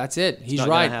 okay, that's it. He's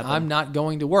right. I'm not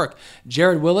going to work.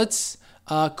 Jared Willits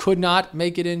could not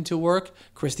make it into work.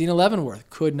 Christina Leavenworth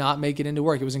could not make it into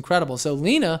work. It was incredible. So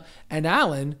Lena and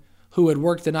Alan, who had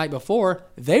worked the night before,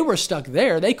 they were stuck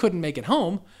there. They couldn't make it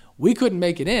home. We couldn't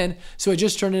make it in, so it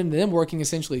just turned into them working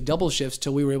essentially double shifts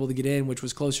till we were able to get in, which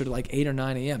was closer to like 8 or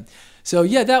 9 a.m. So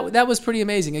yeah, that was pretty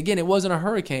amazing. Again, it wasn't a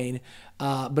hurricane,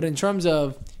 but in terms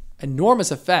of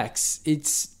enormous effects,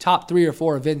 it's top 3 or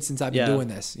 4 events since I've been doing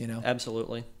this.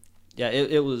 Absolutely. Yeah,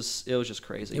 it was just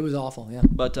crazy. It was awful. Yeah.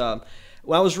 But I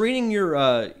was reading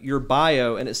your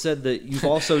bio, and it said that you've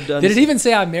also done. Did it even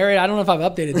say I'm married? I don't know if I've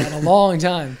updated that in a long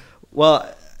time.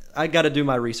 Well, I got to do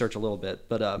my research a little bit,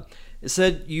 but. It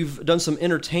said you've done some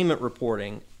entertainment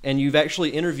reporting, and you've actually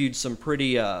interviewed some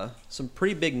pretty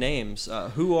big names.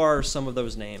 Who are some of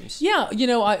those names? Yeah,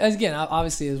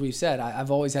 obviously, as we've said,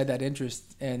 I've always had that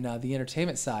interest in the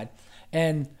entertainment side.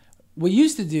 And we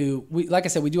used to do, like I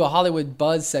said, we do a Hollywood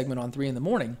Buzz segment on 3 in the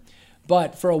morning.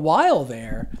 But for a while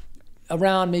there,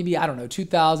 around maybe,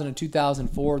 2000 and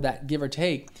 2004, that give or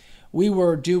take,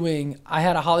 I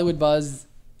had a Hollywood Buzz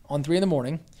on 3 in the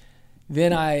morning.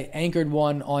 Then I anchored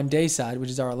one on Dayside, which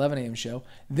is our 11 a.m. show.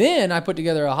 Then I put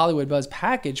together a Hollywood Buzz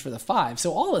package for the 5.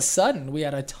 So all of a sudden, we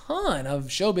had a ton of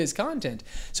showbiz content.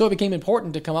 So it became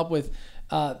important to come up with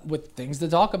things to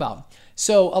talk about.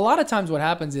 So a lot of times what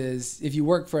happens is if you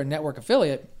work for a network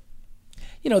affiliate,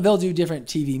 they'll do different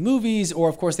TV movies, or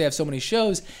of course they have so many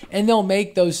shows, and they'll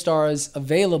make those stars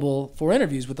available for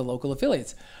interviews with the local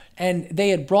affiliates. And they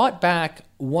had brought back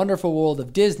Wonderful World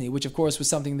of Disney, which of course was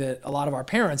something that a lot of our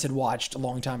parents had watched a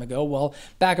long time ago. Well,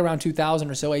 back around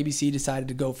 2000 or so, ABC decided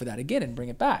to go for that again and bring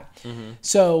it back.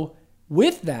 So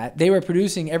with that, they were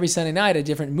producing every Sunday night a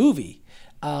different movie.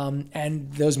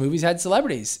 And those movies had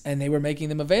celebrities, and they were making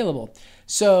them available.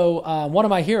 So one of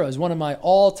my heroes, one of my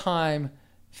all-time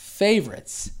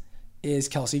favorites is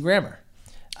Kelsey Grammer.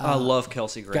 I love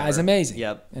Kelsey Grammer. Guy's amazing.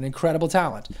 Yep. An incredible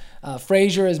talent.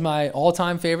 Frasier is my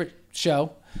all-time favorite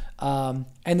show.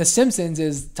 And The Simpsons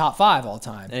is top 5 all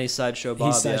time. And he's Sideshow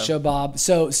Bob. He's Sideshow Bob.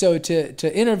 So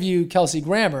to interview Kelsey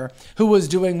Grammer, who was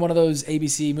doing one of those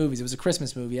ABC movies, it was a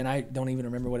Christmas movie, and I don't even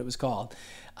remember what it was called.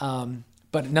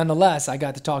 But nonetheless, I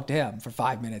got to talk to him for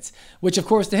 5 minutes, which of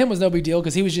course to him was no big deal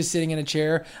because he was just sitting in a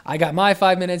chair. I got my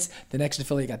 5 minutes, the next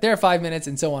affiliate got their 5 minutes,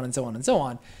 and so on and so on and so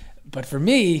on. But for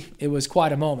me, it was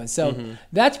quite a moment. So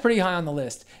that's pretty high on the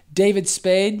list. David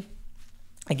Spade.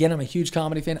 Again, I'm a huge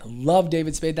comedy fan. I love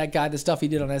David Spade. That guy, the stuff he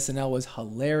did on SNL was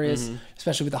hilarious,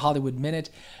 especially with the Hollywood Minute.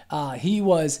 He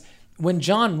was, when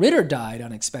John Ritter died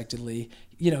unexpectedly,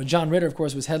 John Ritter, of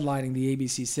course, was headlining the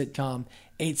ABC sitcom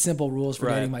 8 Simple Rules for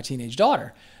Dating My Teenage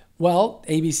Daughter. Well,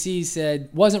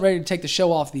 ABC wasn't ready to take the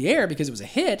show off the air because it was a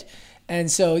hit. And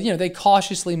so, they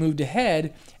cautiously moved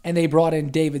ahead and they brought in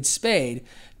David Spade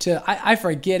to, I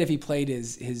forget if he played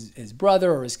his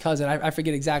brother or his cousin. I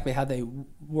forget exactly how they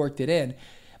worked it in,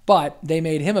 but they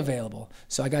made him available.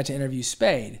 So I got to interview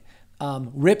Spade.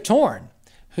 Rip Torn,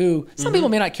 who some people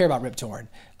may not care about Rip Torn.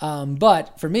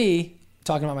 But for me,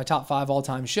 talking about my top 5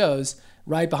 all-time shows,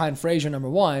 right behind Frasier, number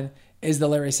 1, is The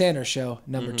Larry Sanders Show,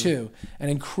 number 2. An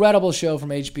incredible show from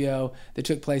HBO that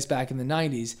took place back in the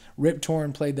 90s. Rip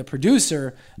Torn played the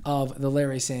producer of The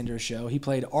Larry Sanders Show. He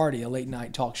played Artie, a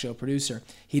late-night talk show producer.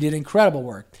 He did incredible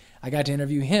work. I got to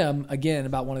interview him, again,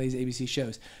 about one of these ABC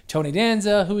shows. Tony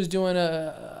Danza, who was doing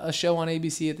a show on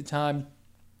ABC at the time.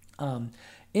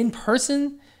 In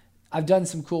person, I've done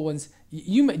some cool ones. Do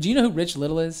you know who Rich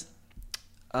Little is?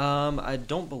 I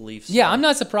don't believe so. Yeah, I'm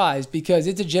not surprised because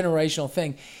it's a generational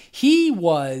thing. He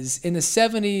was in the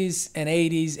 70s and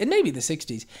 80s and maybe the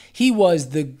 60s. He was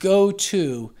the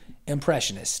go-to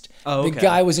impressionist. Oh, okay. The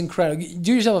guy was incredible.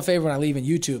 Do yourself a favor when I leave and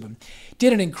YouTube him.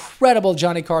 Did an incredible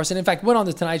Johnny Carson. In fact, went on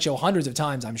the Tonight Show hundreds of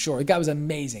times, I'm sure. The guy was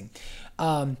amazing.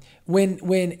 When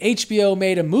HBO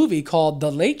made a movie called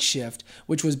The Late Shift,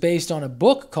 which was based on a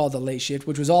book called The Late Shift,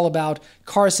 which was all about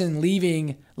Carson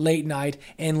leaving late night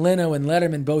and Leno and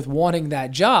Letterman both wanting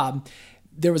that job,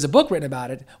 there was a book written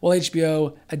about it. Well,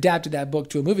 HBO adapted that book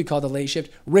to a movie called The Late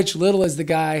Shift. Rich Little is the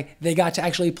guy they got to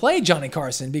actually play Johnny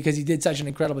Carson because he did such an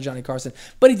incredible Johnny Carson,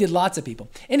 but he did lots of people.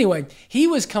 Anyway, he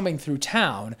was coming through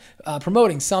town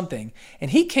promoting something,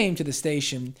 and he came to the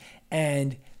station,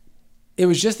 and it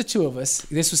was just the two of us.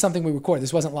 This was something we recorded.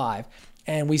 This wasn't live.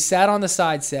 And we sat on the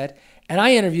side set, and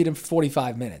I interviewed him for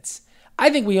 45 minutes. I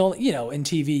think we only, in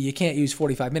TV, you can't use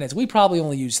 45 minutes. We probably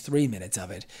only used 3 minutes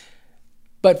of it.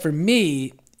 But for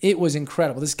me, it was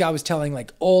incredible. This guy was telling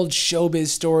like old showbiz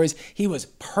stories. He was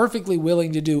perfectly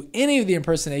willing to do any of the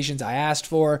impersonations I asked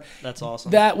for. That's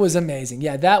awesome. That was amazing.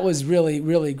 Yeah, that was really,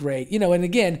 really great. And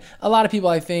again, a lot of people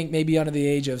I think maybe under the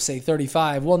age of, say,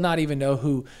 35 will not even know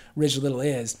who Rich Little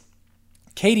is.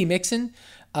 Katie Mixon,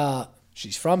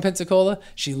 she's from Pensacola.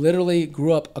 She literally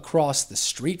grew up across the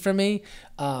street from me.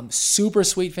 Super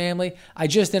sweet family. I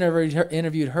just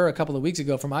interviewed her a couple of weeks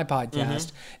ago for my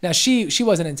podcast. Now she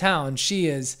wasn't in town.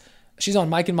 She's on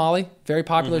Mike and Molly, very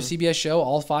popular CBS show,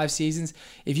 all 5 seasons.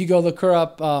 If you go look her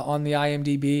up on the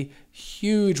IMDb,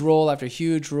 huge role after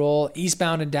huge role.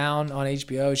 Eastbound and Down on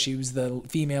HBO. She was the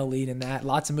female lead in that.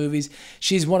 Lots of movies.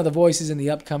 She's one of the voices in the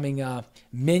upcoming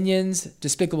Minions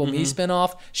Despicable Me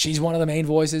spinoff. She's one of the main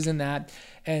voices in that.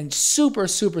 And super,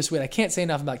 super sweet. I can't say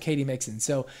enough about Katie Mixon.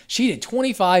 So she did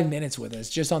 25 minutes with us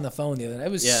just on the phone the other night.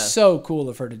 It was so cool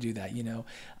of her to do that,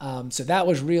 So that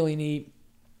was really neat.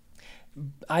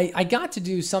 I got to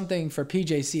do something for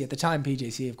PJC, at the time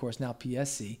PJC, of course, now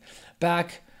PSC.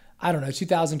 Back,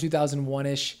 2000,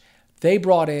 2001-ish, they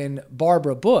brought in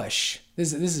Barbara Bush.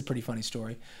 This is a pretty funny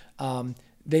story.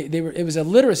 It was a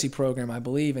literacy program, I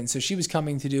believe, and so she was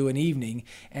coming to do an evening,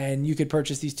 and you could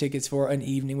purchase these tickets for an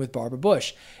evening with Barbara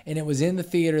Bush. And it was in the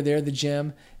theater there, the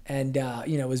gym, and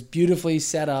it was beautifully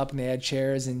set up, and they had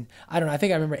chairs, and I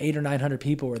think I remember 800 or 900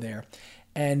 people were there.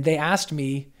 And they asked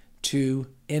me to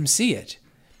MC it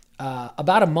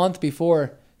about a month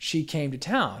before she came to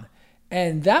town.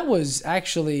 And that was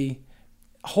actually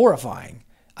horrifying.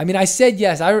 I mean, I said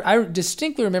yes. I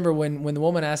distinctly remember when the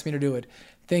woman asked me to do it,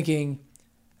 thinking,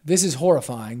 this is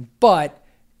horrifying, but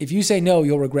if you say no,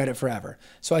 you'll regret it forever.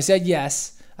 So I said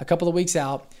yes. A couple of weeks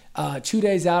out, 2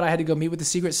 days out, I had to go meet with the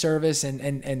Secret Service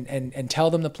and tell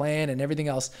them the plan and everything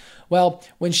else. Well,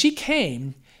 when she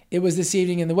came, it was this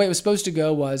evening, and the way it was supposed to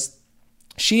go was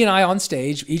she and I on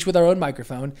stage, each with our own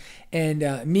microphone,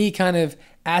 and me kind of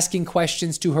asking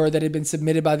questions to her that had been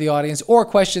submitted by the audience, or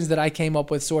questions that I came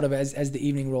up with sort of as the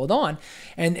evening rolled on.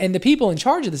 And the people in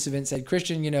charge of this event said,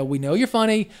 Christian, we know you're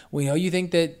funny. We know you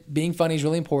think that being funny is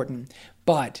really important,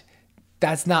 but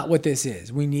that's not what this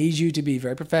is. We need you to be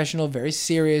very professional, very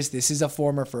serious. This is a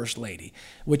former first lady,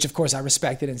 which of course I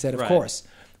respected and said, of course.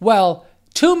 Well,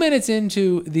 2 minutes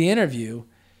into the interview,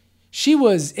 she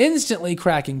was instantly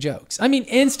cracking jokes. I mean,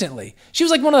 instantly. She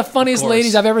was like one of the funniest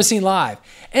ladies I've ever seen live.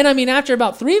 And I mean, after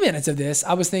about 3 minutes of this,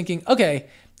 I was thinking, okay,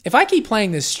 if I keep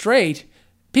playing this straight,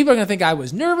 people are going to think I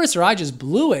was nervous or I just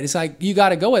blew it. It's like, you got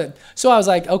to go with it. So I was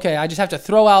like, okay, I just have to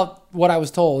throw out what I was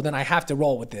told and I have to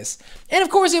roll with this. And of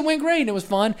course it went great and it was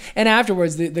fun. And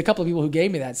afterwards, the couple of people who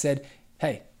gave me that said,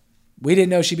 hey, we didn't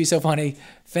know she'd be so funny.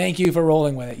 Thank you for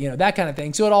rolling with it. You know, that kind of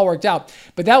thing. So it all worked out.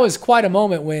 But that was quite a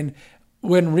moment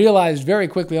when realized very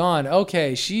quickly on,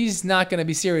 okay, she's not going to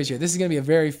be serious here. This is going to be a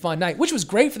very fun night, which was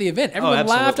great for the event. Everyone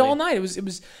laughed all night. It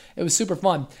was super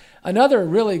fun. Another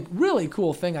really, really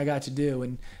cool thing I got to do,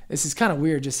 and this is kind of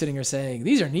weird just sitting here saying,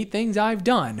 these are neat things I've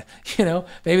done. You know,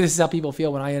 maybe this is how people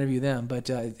feel when I interview them, but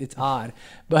it's odd.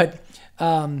 But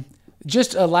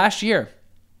just last year,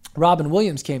 Robin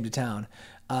Williams came to town,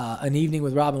 an evening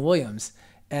with Robin Williams,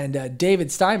 and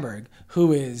David Steinberg,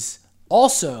 who is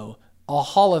also a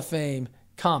Hall of Fame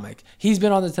comic. He's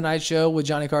been on The Tonight Show with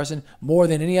Johnny Carson more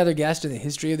than any other guest in the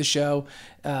history of the show.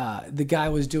 The guy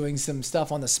was doing some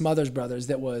stuff on the Smothers Brothers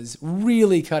that was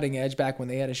really cutting edge back when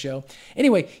they had a show.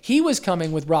 Anyway, he was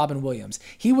coming with Robin Williams.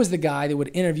 He was the guy that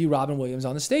would interview Robin Williams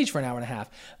on the stage for an hour and a half.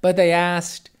 But they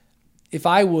asked if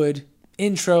I would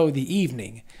intro the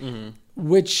evening,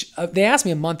 which they asked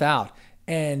me a month out.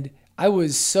 And I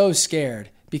was so scared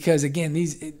because, again,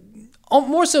 these...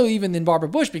 more so even than Barbara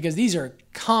Bush, because these are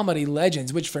comedy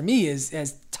legends, which for me is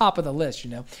as top of the list,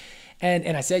 you know.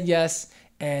 And I said yes.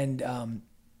 And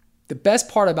the best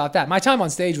part about that, my time on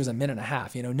stage was a minute and a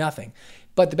half, you know, nothing.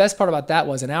 But the best part about that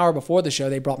was an hour before the show,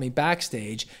 they brought me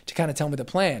backstage to kind of tell me the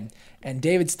plan. And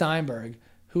David Steinberg,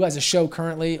 who has a show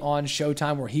currently on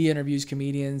Showtime where he interviews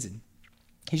comedians, and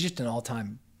he's just an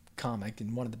all-time comic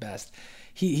and one of the best.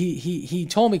 He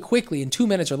told me quickly in 2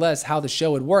 minutes or less how the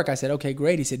show would work. I said, okay,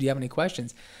 great. He said, do you have any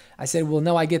questions? I said, well,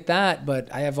 no, I get that,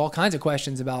 but I have all kinds of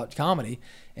questions about comedy.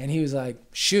 And he was like,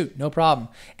 shoot, no problem.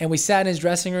 And we sat in his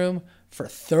dressing room for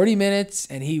 30 minutes,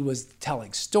 and he was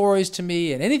telling stories to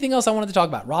me and anything else I wanted to talk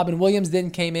about. Robin Williams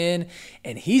then came in,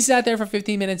 and he sat there for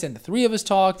 15 minutes, and the three of us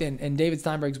talked, and David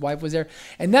Steinberg's wife was there.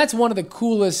 And that's one of the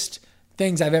coolest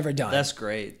things I've ever done. That's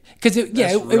great. Because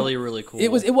really cool.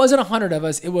 It wasn't 100 of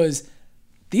us. It was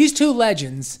these two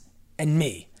legends and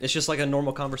me. It's just like a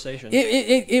normal conversation.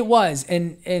 It was,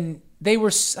 and they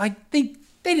were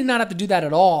they did not have to do that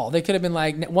at all. They could have been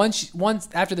like, once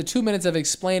after the 2 minutes of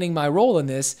explaining my role in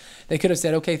this, they could have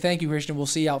said, okay, thank you, Christian, we'll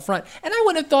see you out front. And I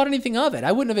wouldn't have thought anything of it.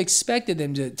 I wouldn't have expected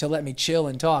them to let me chill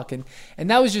and talk. And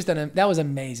that was just that was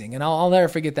amazing. And I'll never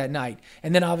forget that night.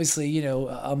 And then obviously, you know,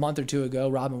 a month or two ago,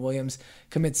 Robin Williams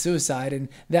commits suicide, and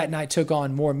that night took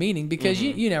on more meaning because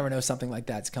you never know something like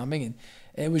that's coming. And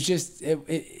it was just,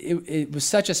 it was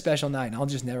such a special night, and I'll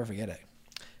just never forget it.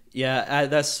 Yeah,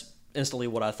 that's instantly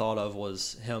what I thought of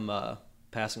was him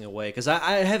passing away, because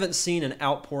I haven't seen an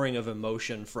outpouring of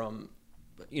emotion from,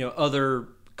 you know, other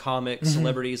comics,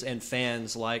 celebrities, and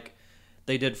fans like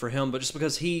they did for him, but just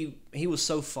because he was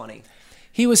so funny.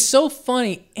 He was so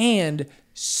funny and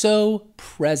so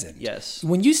present. Yes.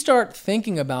 When you start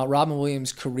thinking about Robin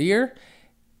Williams' career,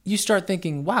 you start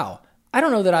thinking, wow, I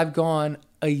don't know that I've gone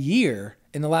a year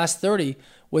in the last 30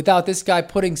 without this guy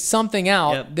putting something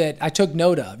out that I took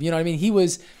note of. You know what I mean?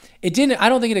 I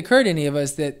don't think it occurred to any of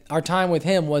us that our time with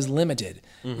him was limited,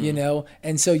 you know?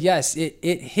 And so, yes, it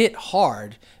hit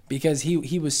hard because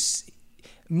he was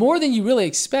more than you really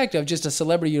expect of just a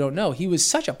celebrity you don't know. He was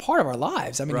such a part of our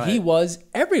lives. I mean, he was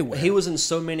everywhere. He was in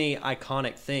so many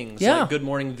iconic things, like Good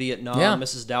Morning Vietnam,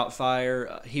 Mrs.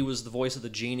 Doubtfire. He was the voice of the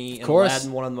genie in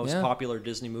Aladdin, one of the most popular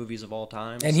Disney movies of all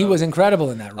time. And he was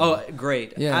incredible in that role. Oh,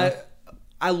 great. Yeah.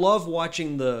 I love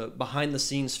watching the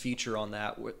behind-the-scenes feature on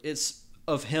that. It's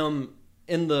of him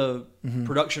in the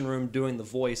production room doing the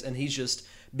voice, and he's just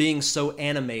being so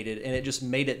animated, and it just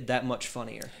made it that much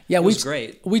funnier. Yeah, it was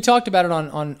great. We talked about it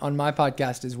on my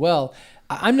podcast as well.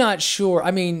 I'm not sure.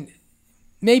 I mean,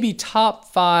 maybe top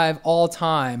 5 all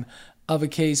time of a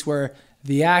case where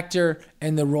the actor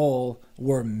and the role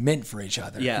were meant for each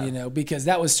other. Yeah. You know, because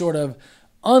that was sort of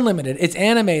unlimited. It's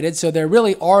animated, so there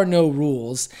really are no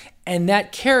rules. And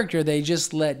that character they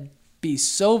just let be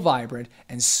so vibrant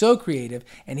and so creative,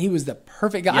 and he was the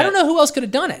perfect guy. Yeah. I don't know who else could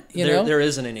have done it. You know, there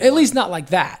isn't anyone. At least not like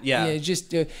that. Yeah, you know,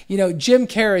 just you know, Jim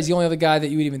Carrey is the only other guy that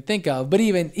you would even think of. But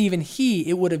even he,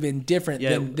 it would have been different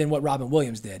than what Robin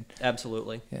Williams did.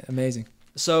 Absolutely, amazing.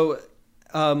 So,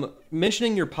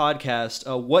 mentioning your podcast,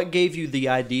 what gave you the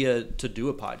idea to do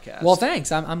a podcast? Well,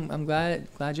 thanks. I'm glad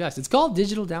you asked. It's called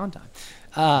Digital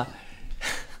Downtime.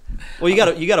 Well, you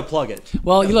gotta plug it.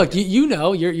 Well, look, you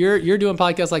know, you're doing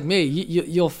podcasts like me.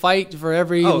 You'll fight for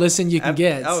every listen you can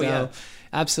get. Oh, so. yeah.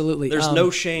 Absolutely. There's no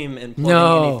shame in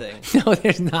plugging anything. No,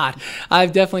 there's not.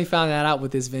 I've definitely found that out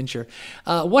with this venture.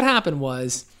 What happened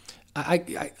was, I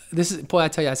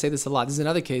tell you, I say this a lot. This is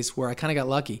another case where I kind of got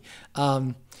lucky.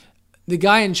 The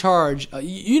guy in charge,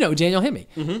 Daniel Hemme,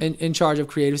 in charge of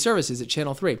creative services at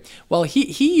Channel 3. Well,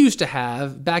 he used to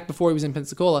have, back before he was in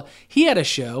Pensacola, he had a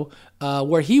show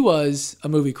where he was a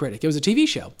movie critic. It was a TV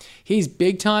show. He's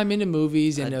big time into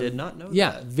movies. And I did not know that.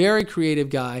 Yeah, very creative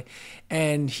guy.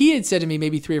 And he had said to me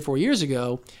maybe 3 or 4 years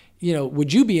ago,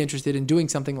 would you be interested in doing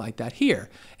something like that here?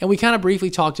 And we kind of briefly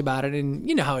talked about it, and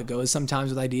you know how it goes sometimes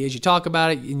with ideas. You talk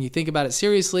about it and you think about it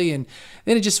seriously, and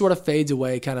then it just sort of fades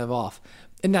away, kind of off.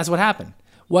 And that's what happened.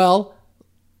 Well,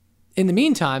 in the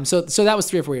meantime, so that was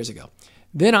 3 or 4 years ago.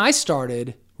 Then I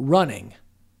started running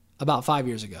about 5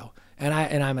 years ago, and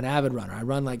I'm an avid runner. I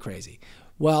run like crazy.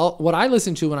 Well, what I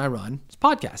listen to when I run is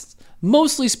podcasts,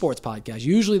 mostly sports podcasts,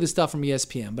 usually the stuff from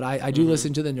ESPN, but I do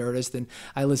listen to The Nerdist, and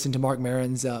I listen to Mark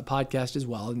Maron's podcast as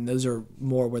well, and those are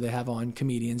more where they have on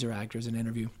comedians or actors and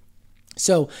interview.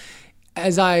 So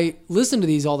as I listen to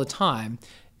these all the time,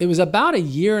 it was about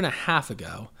 1.5 years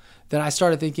ago that I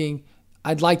started thinking,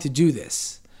 I'd like to do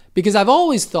this. Because I've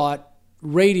always thought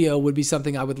radio would be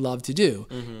something I would love to do.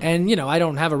 And, I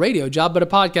don't have a radio job, but a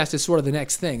podcast is sort of the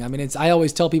next thing. I mean, I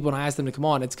always tell people when I ask them to come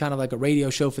on, it's kind of like a radio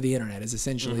show for the internet is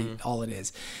essentially all it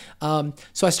is.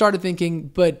 So I started thinking,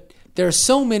 but there are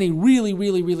so many really,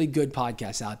 really, really good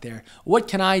podcasts out there. What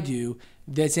can I do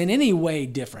that's in any way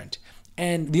different?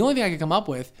 And the only thing I could come up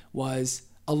with was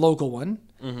a local one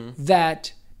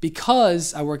that,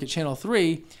 because I work at Channel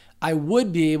 3, I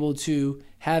would be able to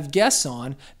have guests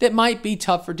on that might be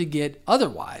tougher to get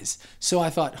otherwise. So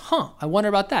I thought, I wonder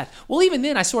about that. Well, even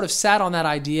then I sort of sat on that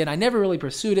idea and I never really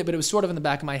pursued it, but it was sort of in the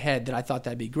back of my head that I thought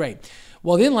that'd be great.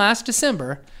 Well, then last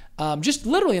December, just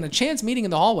literally in a chance meeting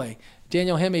in the hallway,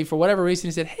 Daniel Hemme, for whatever reason,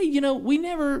 he said, hey, we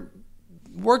never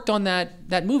worked on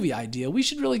that movie idea. We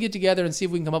should really get together and see if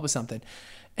we can come up with something.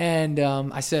 And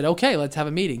I said, okay, let's have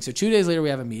a meeting. So 2 days later, we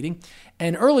have a meeting.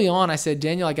 And early on, I said,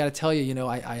 Daniel, I got to tell you,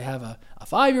 I have a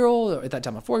 5-year-old, or at that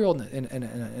time a 4-year-old,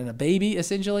 and a baby,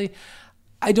 essentially.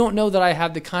 I don't know that I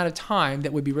have the kind of time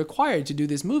that would be required to do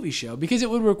this movie show, because it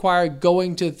would require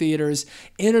going to theaters,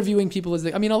 interviewing people.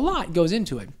 A lot goes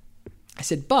into it. I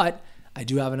said, but I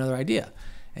do have another idea.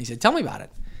 And he said, tell me about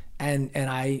it. And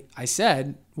I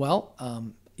said, well,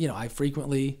 I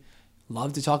frequently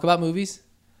love to talk about movies.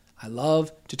 I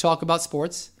love to talk about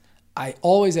sports. I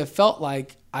always have felt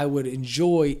like I would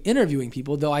enjoy interviewing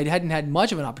people, though I hadn't had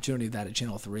much of an opportunity of that at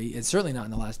Channel 3, and certainly not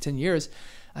in the last 10 years.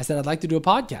 I said, I'd like to do a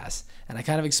podcast. And I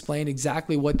kind of explained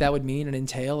exactly what that would mean and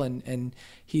entail. And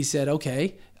he said,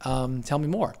 okay, tell me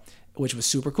more, which was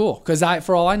super cool. Because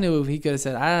for all I knew, he could have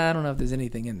said, I don't know if there's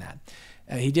anything in that.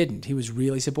 He didn't. He was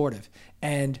really supportive.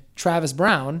 And Travis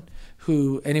Brown,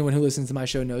 who anyone who listens to my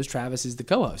show knows, Travis is the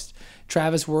co-host.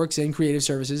 Travis works in creative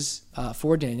services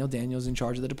for Daniel. Daniel's in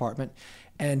charge of the department.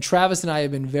 And Travis and I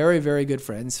have been very, very good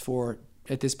friends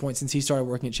at this point, since he started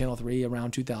working at Channel 3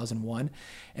 around 2001.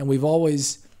 And we've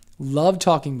always loved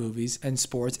talking movies and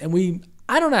sports. And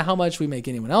I don't know how much we make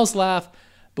anyone else laugh,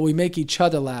 but we make each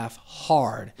other laugh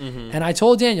hard. And I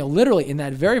told Daniel, literally in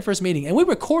that very first meeting, and we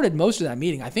recorded most of that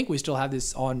meeting. I think we still have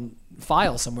this on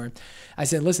file somewhere. I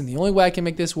said, listen, the only way I can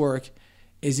make this work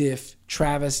is if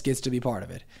Travis gets to be part of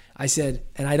it. I said,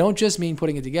 and I don't just mean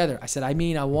putting it together. I said, I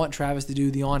want Travis to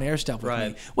do the on-air stuff with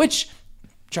me, which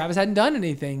Travis hadn't done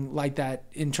anything like that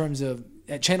in terms of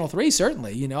at Channel 3,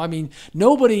 certainly.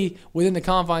 Nobody within the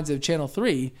confines of Channel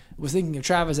 3 was thinking of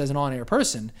Travis as an on-air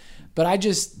person. But I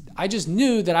just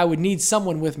knew that I would need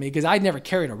someone with me, because I'd never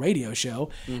carried a radio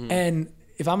show. And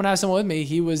if I'm going to have someone with me,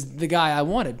 he was the guy I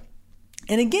wanted.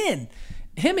 And again,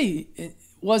 Hemme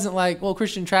wasn't like, well,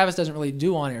 Christian, Travis doesn't really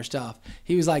do on-air stuff.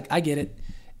 He was like, I get it.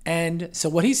 And so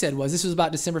what he said was, this was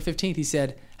about December 15th, he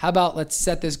said, how about let's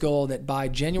set this goal that by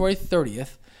January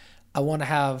 30th, I want to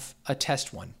have a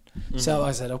test one. So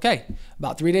I said, okay.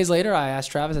 About 3 days later, I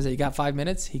asked Travis, I said, you got 5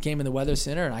 minutes? He came in the Weather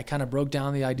Center, and I kind of broke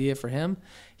down the idea for him.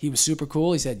 He was super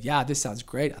cool. He said, yeah, this sounds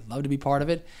great. I'd love to be part of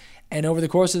it. And over the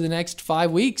course of the next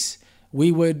 5 weeks,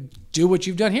 we would do what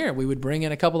you've done here. We would bring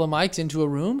in a couple of mics into a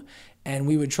room, and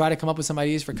we would try to come up with some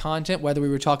ideas for content, whether we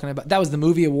were talking about, that was the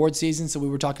movie award season, so we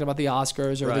were talking about the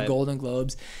Oscars or the Golden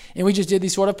Globes. And we just did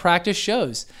these sort of practice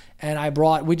shows. And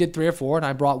we did 3 or 4, and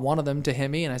I brought one of them to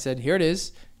Hemme, and I said, here it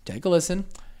is. Take a listen.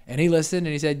 And he listened,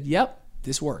 and he said, yep,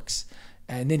 this works.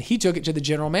 And then he took it to the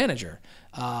general manager,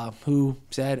 who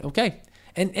said, okay.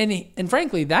 And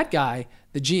frankly, that guy,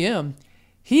 the GM,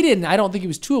 he didn't, I don't think he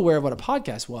was too aware of what a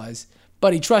podcast was,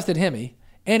 but he trusted Hemi,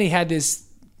 and he had this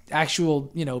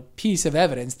actual, piece of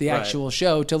evidence, the actual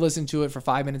show, to listen to it for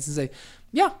 5 minutes and say,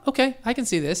 yeah, okay, I can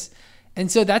see this. And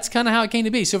so that's kind of how it came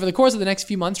to be. So for the course of the next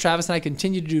few months, Travis and I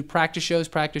continued to do practice shows,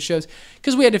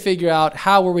 because we had to figure out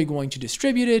how were we going to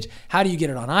distribute it, how do you get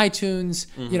it on iTunes,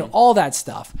 all that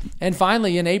stuff. And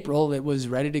finally in April, it was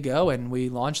ready to go, and we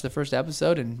launched the first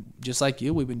episode, and just like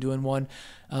you, we've been doing one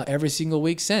every single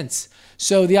week since.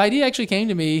 So the idea actually came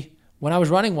to me when I was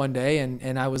running one day,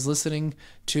 and I was listening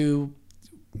to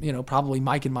probably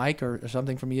Mike and Mike or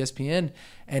something from ESPN,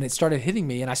 and it started hitting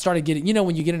me, and I started getting,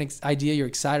 when you get an idea you're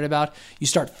excited about, you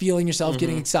start feeling yourself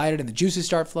getting excited, and the juices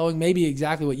start flowing, maybe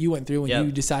exactly what you went through when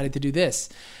you decided to do this.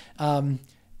 And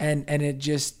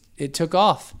it took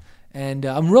off, and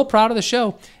I'm real proud of the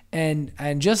show. And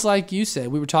just like you said,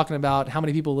 we were talking about how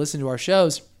many people listen to our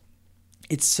shows.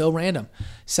 It's so random.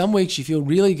 Some weeks you feel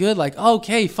really good, like,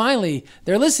 okay, finally,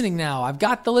 they're listening now. I've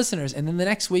got the listeners. And then the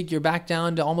next week you're back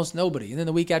down to almost nobody. And then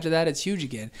the week after that, it's huge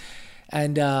again.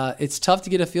 And it's tough to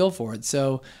get a feel for it.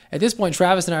 So at this point,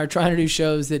 Travis and I are trying to do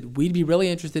shows that we'd be really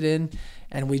interested in,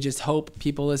 and we just hope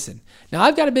people listen. Now,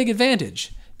 I've got a big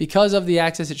advantage. Because of the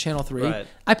access at Channel 3, right.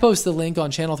 I post the link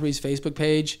on Channel 3's Facebook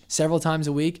page several times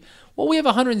a week. Well, we have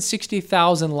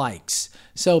 160,000 likes.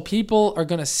 So people are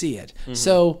going to see it.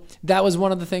 So that was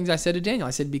one of the things I said to Daniel. I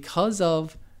said, because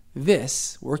of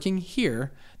this, working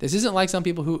here, this isn't like some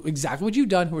people who, exactly what you've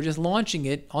done, who are just launching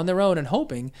it on their own and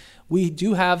hoping. We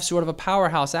do have sort of a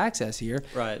powerhouse access here.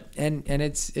 Right. And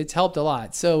it's helped a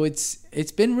lot. So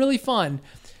it's been really fun.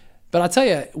 But I'll tell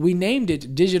you, we named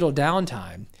it Digital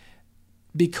Downtime.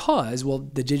 Because, well,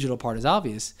 the digital part is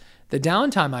obvious. The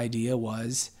downtime idea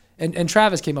was, and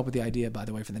Travis came up with the idea, by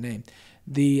the way, for the name.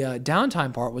 The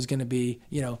downtime part was going to be,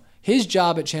 his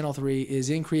job at Channel 3 is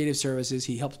in creative services.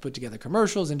 He helps put together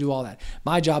commercials and do all that.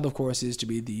 My job, of course, is to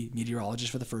be the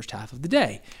meteorologist for the first half of the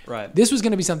day. Right. This was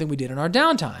going to be something we did in our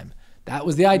downtime. That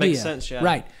was the idea. Makes sense, yeah.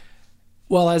 Right.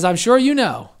 Well, as I'm sure you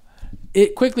know,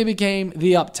 it quickly became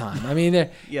the uptime. I mean,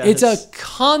 it's a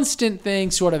constant thing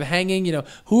sort of hanging,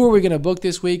 who are we going to book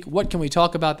this week? What can we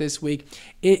talk about this week?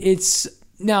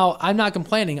 Now, I'm not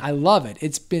complaining. I love it.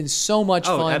 It's been so much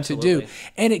fun absolutely. To do.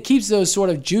 And it keeps those sort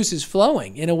of juices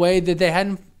flowing in a way that they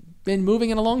hadn't been moving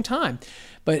in a long time.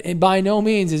 But by no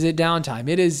means is it downtime.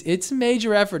 It's a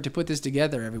major effort to put this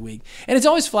together every week. And it's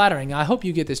always flattering. I hope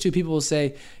you get this too. People will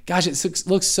say, gosh, it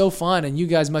looks so fun, and you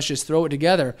guys must just throw it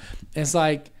together. And it's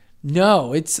like,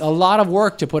 no, it's a lot of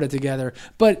work to put it together.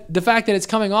 But the fact that it's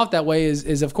coming off that way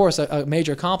is of course, a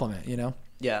major compliment,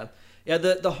 Yeah. Yeah,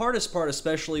 the hardest part,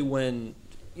 especially when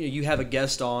you have a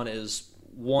guest on, is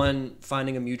one,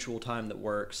 finding a mutual time that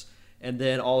works, and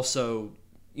then also,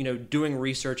 doing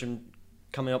research and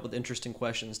coming up with interesting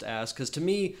questions to ask. Because to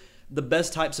me, the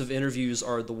best types of interviews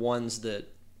are the ones that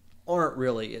aren't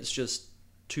really, it's just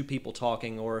two people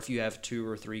talking, or if you have two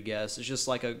or three guests, it's just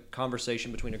like a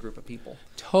conversation between a group of people.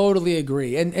 Totally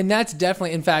agree. And that's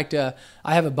definitely, in fact, I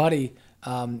have a buddy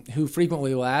who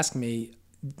frequently will ask me,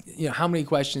 how many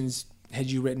questions had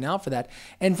you written out for that?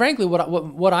 And frankly,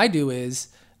 what I do is,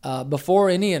 before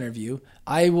any interview,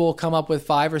 I will come up with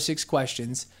 5 or 6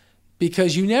 questions,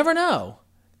 because you never know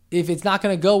if it's not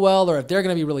going to go well, or if they're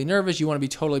going to be really nervous. You want to be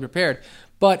totally prepared.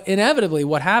 But inevitably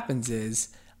what happens is,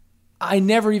 I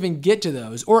never even get to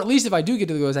those, or at least if I do get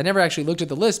to those, I never actually looked at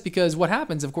the list, because what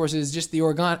happens, of course, is just the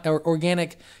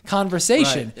organic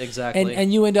conversation. Right, exactly.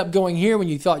 And you end up going here when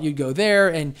you thought you'd go there,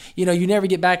 and you never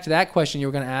get back to that question you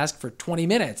were going to ask for 20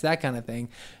 minutes, that kind of thing.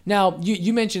 Now,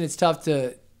 you mentioned it's tough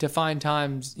to find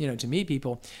times, to meet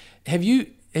people. Have you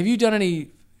done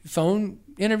any phone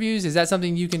interviews? Is that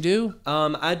something you can do?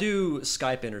 I do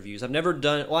Skype interviews.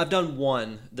 I've done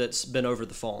one that's been over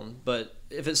the phone, but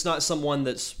if it's not someone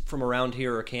that's from around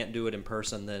here or can't do it in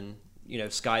person, then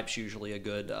Skype's usually a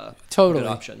good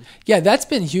option. Yeah, that's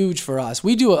been huge for us.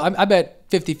 We do, I bet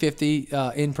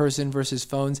 50-50 in person versus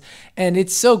phones. And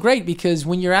it's so great, because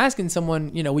when you're asking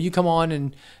someone, will you come on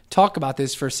and talk about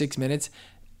this for 6 minutes?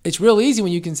 It's real easy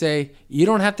when you can say, you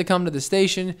don't have to come to the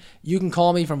station. You can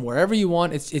call me from wherever you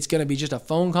want. It's going to be just a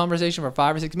phone conversation for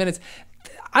 5 or 6 minutes.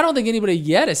 I don't think anybody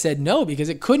yet has said no, because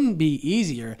it couldn't be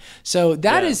easier. So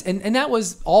that is, and that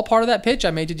was all part of that pitch I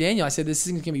made to Daniel. I said, this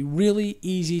is going to be really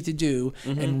easy to do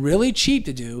and really cheap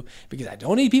to do, because I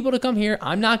don't need people to come here.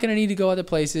 I'm not going to need to go other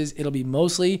places. It'll be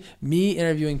mostly me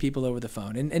interviewing people over the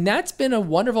phone. And that's been a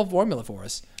wonderful formula for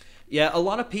us. Yeah, a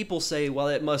lot of people say, well,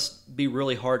 it must be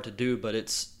really hard to do,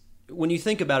 but when you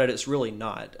think about it, it's really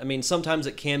not. I mean, sometimes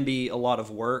it can be a lot of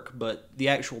work, but the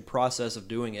actual process of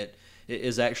doing it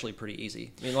is actually pretty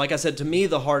easy. I mean, like I said, to me,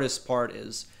 the hardest part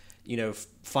is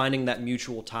finding that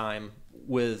mutual time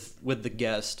with the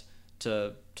guest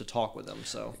to talk with them.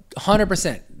 So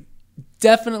 100%.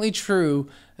 Definitely true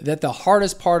that the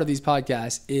hardest part of these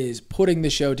podcasts is putting the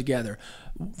show together.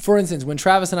 For instance, when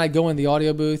Travis and I go in the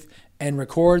audio booth and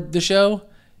record the show,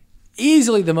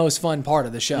 easily the most fun part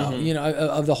of the show,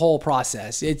 of the whole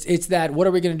process. It's that, what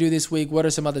are we going to do this week? What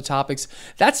are some other topics?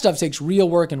 That stuff takes real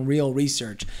work and real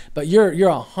research. But you're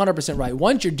 100% right.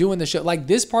 Once you're doing the show, like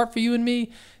this part for you and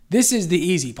me, this is the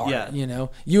easy part. Yeah.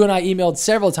 You and I emailed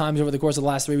several times over the course of the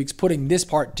last 3 weeks putting this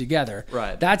part together.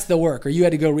 Right. That's the work. Or you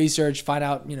had to go research, find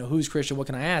out, who's Christian, what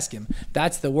can I ask him?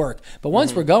 That's the work. But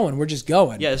once we're going, we're just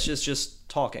going. Yeah, it's just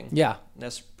talking. Yeah.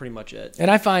 That's pretty much it. And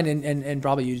I find, and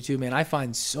probably you too, man, I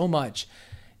find so much,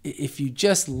 if you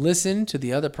just listen to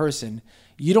the other person,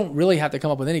 you don't really have to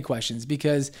come up with any questions,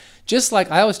 because just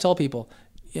like I always tell people,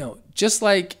 just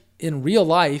like in real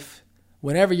life,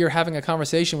 whenever you're having a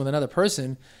conversation with another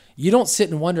person, you don't sit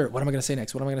and wonder, what am I going to say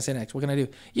next? What am I going to say next? What can I do?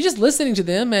 You're just listening to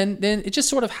them, and then it just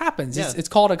sort of happens. Yeah. It's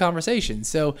called a conversation.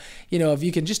 So, if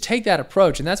you can just take that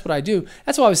approach, and that's what I do.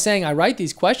 That's why I was saying I write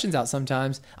these questions out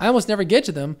sometimes. I almost never get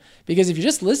to them, because if you're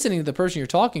just listening to the person you're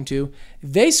talking to,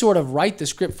 they sort of write the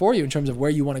script for you in terms of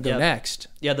where you want to go next.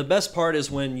 Yeah, the best part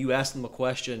is when you ask them a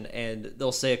question and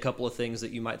they'll say a couple of things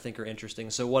that you might think are interesting.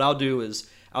 So what I'll do is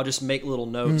I'll just make little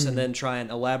notes and then try and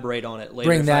elaborate on it later.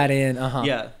 Bring that in.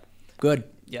 Yeah. Good.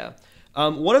 Yeah.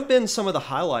 What have been some of the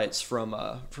highlights from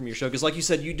your show? Because like you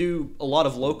said, you do a lot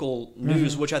of local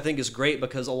news, which I think is great,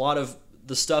 because a lot of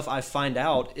the stuff I find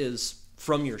out is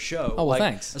from your show. Oh, well,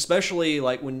 thanks. Especially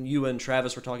like when you and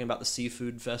Travis were talking about the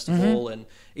seafood festival, and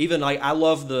even I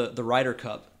love the Ryder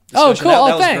Cup discussion. Oh, cool.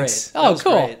 That was thanks. great. That was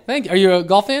cool. great. Thank you. Are you a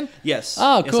golf fan? Yes.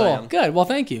 Oh, Yes, cool. I am. Good. Well,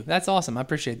 thank you. That's awesome. I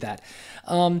appreciate that.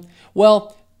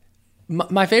 Well,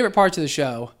 my favorite parts of the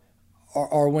show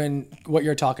are when, what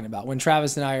you're talking about, when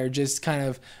Travis and I are just kind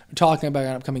of talking about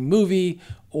an upcoming movie,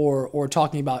 or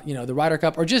talking about, the Ryder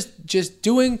Cup, or just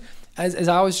doing, as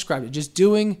I always described it, just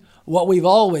doing what we've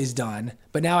always done,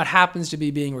 but now it happens to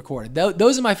be being recorded.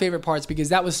 Those are my favorite parts, because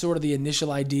that was sort of the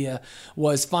initial idea,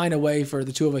 was find a way for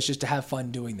the two of us just to have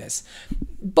fun doing this.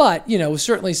 But,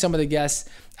 certainly some of the guests,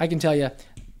 I can tell you,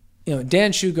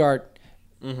 Dan Shugart,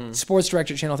 sports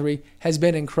director at Channel 3, has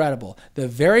been incredible. The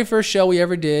very first show we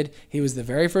ever did, he was the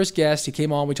very first guest. He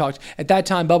came on, we talked. At that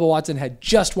time, Bubba Watson had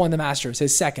just won the Masters,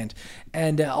 his second.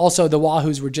 And also the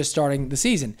Wahoos were just starting the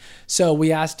season. So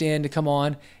we asked Dan to come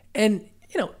on. And,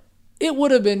 it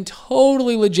would have been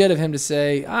totally legit of him to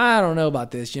say, I don't know about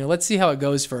this. Let's see how it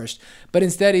goes first. But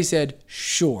instead he said,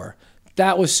 sure.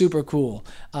 That was super cool.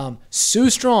 Sue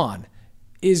Strawn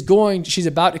she's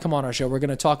about to come on our show. We're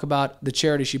going to talk about the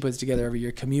charity she puts together every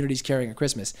year, Communities Caring at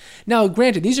Christmas. Now,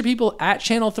 granted, these are people at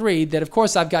Channel 3 that, of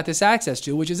course, I've got this access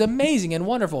to, which is amazing and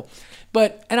wonderful.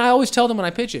 And I always tell them when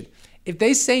I pitch it, if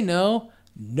they say no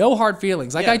hard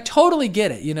feelings. I totally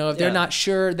get it, if they're not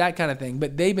sure, that kind of thing.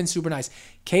 But they've been super nice.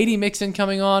 Katie Mixon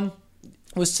coming on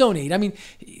was so neat. I mean,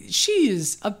 she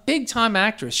is a big-time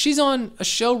actress. She's on a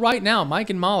show right now, Mike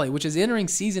and Molly, which is entering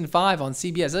season 5 on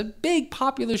CBS, a big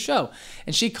popular show.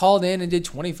 And she called in and did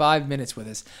 25 minutes with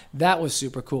us. That was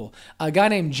super cool. A guy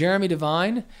named Jeremy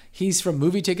Devine, he's from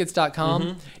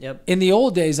movietickets.com. Yep. In the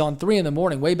old days on 3 in the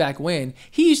morning, way back when,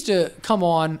 he used to come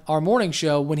on our morning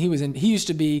show when he used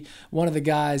to be one of the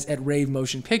guys at Rave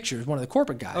Motion Pictures, one of the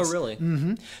corporate guys. Oh, really?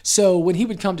 Mm-hmm. So when he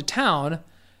would come to town,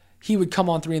 he would come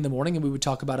on 3 in the morning and we would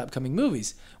talk about upcoming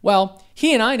movies. Well,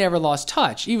 he and I never lost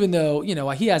touch, even though,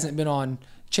 he hasn't been on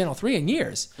Channel 3 in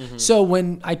years. So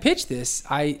when I pitched this,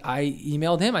 I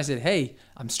emailed him. I said, hey,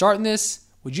 I'm starting this.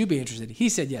 Would you be interested? He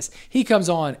said yes. He comes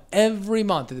on every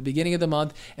month at the beginning of the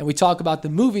month, and we talk about the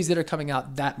movies that are coming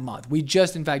out that month.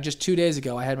 Just 2 days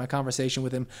ago, I had my conversation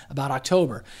with him about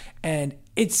October, and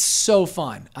it's so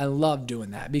fun. I love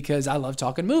doing that because I love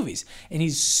talking movies, and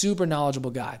he's a super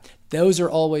knowledgeable guy. Those are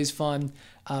always fun.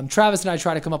 Travis and I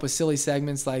try to come up with silly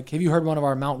segments. Like, have you heard one of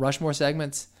our Mount Rushmore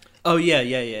segments? Oh,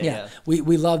 yeah.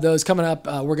 We love those. Coming up,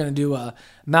 we're going to do a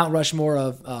Mount Rushmore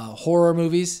of horror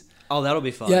movies. Oh, that'll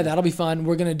be fun. Yeah, that'll be fun.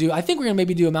 I think we're going to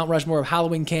maybe do a Mount Rushmore of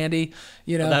Halloween candy.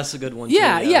 Oh, that's a good one,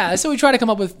 yeah, too. Yeah. So we try to come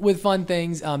up with fun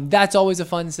things. That's always a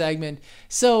fun segment.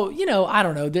 So, I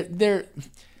don't know.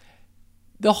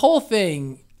 The whole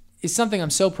thing is something I'm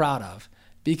so proud of,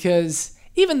 because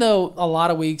even though a lot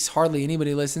of weeks hardly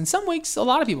anybody listens, some weeks a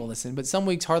lot of people listen, but some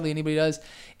weeks hardly anybody does,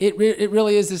 it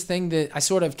really is this thing that I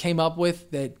sort of came up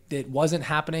with that wasn't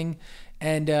happening.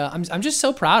 And I'm just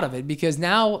so proud of it, because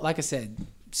now, like I said,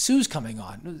 Sue's coming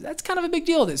on. That's kind of a big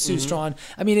deal that Sue's Strawn.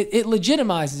 I mean, it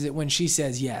legitimizes it when she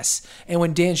says yes. And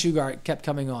when Dan Shugart kept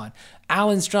coming on.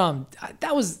 Alan Strum,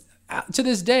 to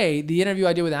this day, the interview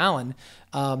I did with Alan,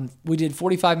 we did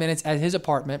 45 minutes at his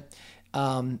apartment.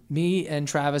 Me and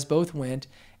Travis both went,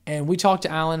 and we talked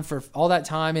to Alan for all that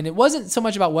time. And it wasn't so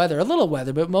much about weather, a little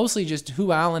weather, but mostly just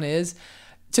who Alan is.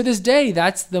 To this day,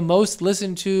 that's the most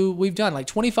listened to we've done. Like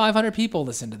 2,500 people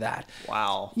listened to that.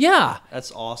 Wow. Yeah.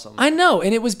 That's awesome. I know.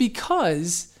 And it was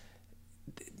because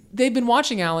they've been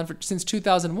watching Alan since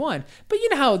 2001. But you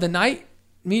know how the night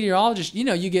meteorologist,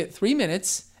 you get 3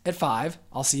 minutes at 5,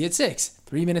 I'll see you at 6.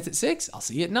 3 minutes at 6, I'll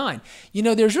see you at 9.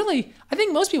 There's really, I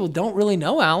think most people don't really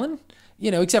know Alan,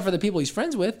 except for the people he's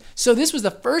friends with. So this was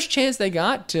the first chance they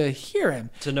got to hear him.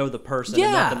 To know the person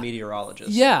and not the meteorologist.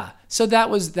 Yeah. So that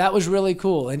was really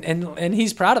cool. And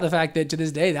he's proud of the fact that to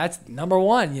this day, that's number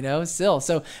one, still.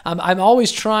 So I'm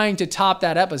always trying to top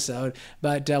that episode,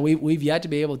 but we've yet to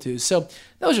be able to. So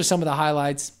those are some of the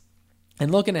highlights.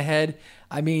 And looking ahead,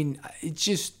 I mean, it's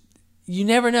just, you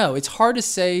never know. It's hard to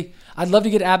say. I'd love to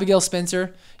get Abigail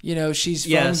Spencer. She's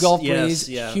from Gulf Breeze,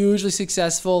 hugely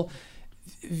successful.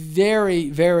 Very,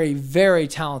 very, very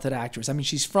talented actress. I mean,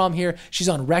 she's from here. She's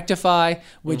on Rectify,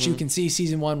 which you can see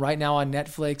season 1 right now on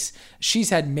Netflix.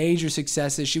 She's had major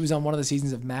successes. She was on one of the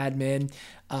seasons of Mad Men.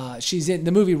 She's in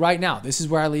the movie right now, This Is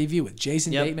Where I Leave You, with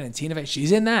Jason Bateman and Tina Fey.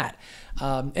 She's in that.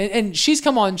 And she's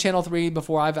come on Channel 3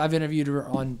 before. I've interviewed her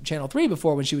on Channel 3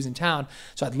 before when she was in town.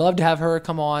 So I'd love to have her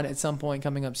come on at some point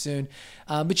coming up soon.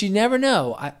 But you never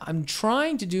know. I'm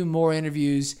trying to do more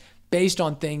interviews based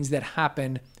on things that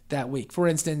happen that week. For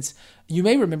instance, you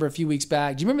may remember a few weeks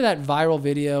back, do you remember that viral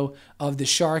video of the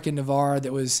shark in Navarre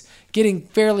that was getting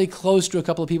fairly close to a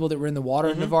couple of people that were in the water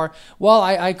in Navarre? Well,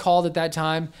 I called at that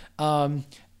time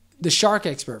the shark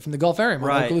expert from the Gulf area,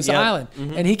 Okaloosa Island.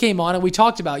 And he came on and we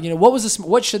talked about,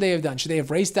 what should they have done? Should they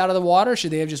have raced out of the water? Should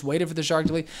they have just waited for the shark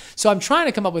to leave? So I'm trying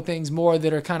to come up with things more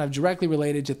that are kind of directly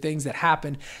related to things that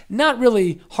happen. Not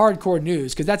really hardcore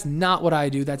news, because that's not what I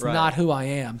do. That's not who I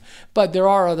am. But there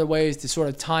are other ways to sort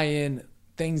of tie in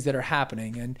things that are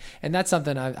happening. And that's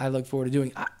something I look forward to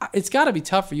doing. It's got to be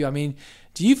tough for you. I mean,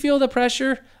 do you feel the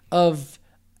pressure of,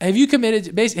 have you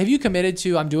committed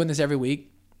to, I'm doing this every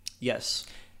week? Yes.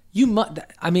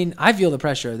 I feel the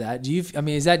pressure of that.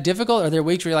 Is that difficult? Are there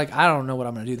weeks where you're like, I don't know what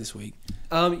I'm going to do this week?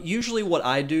 Usually what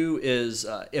I do is,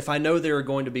 if I know there are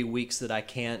going to be weeks that I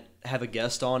can't have a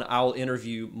guest on, I'll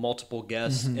interview multiple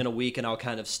guests in a week, and I'll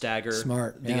kind of stagger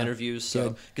the interviews.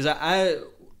 So, because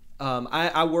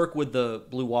I work with the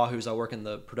Blue Wahoos, I work in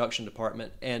the production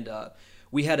department, and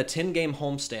we had a 10-game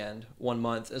homestand one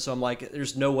month, and so I'm like,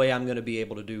 there's no way I'm going to be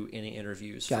able to do any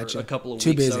interviews for a couple of weeks.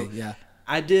 Too busy, so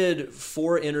I did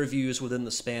 4 interviews within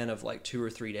the span of like 2 or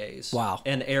 3 days. Wow.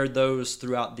 And aired those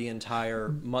throughout the entire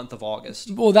month of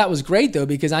August. Well, that was great, though,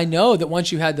 because I know that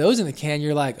once you had those in the can,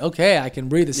 you're like, okay, I can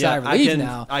breathe a sigh of relief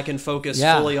now. I can focus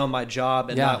fully on my job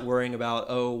and not worrying about,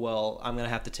 I'm going to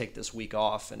have to take this week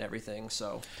off and everything.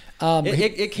 So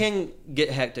it can get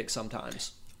hectic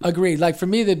sometimes. Agreed. Like for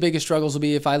me, the biggest struggles will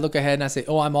be if I look ahead and I say,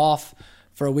 I'm off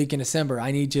for a week in December.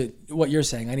 I need to, what you're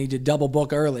saying, I need to double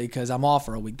book early because I'm off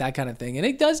for a week, that kind of thing. And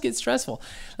it does get stressful.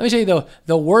 Let me tell you, though,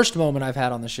 the worst moment I've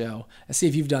had on the show, and see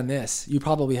if you've done this. You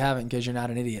probably haven't because you're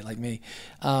not an idiot like me.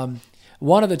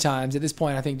 One of the times, at this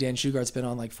point, I think Dan Shugart's been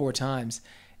on like 4 times.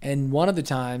 And one of the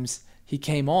times he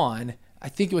came on, I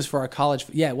think it was for our college.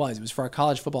 Yeah, it was. It was for our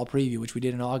college football preview, which we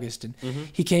did in August. And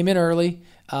he came in early.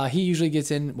 He usually gets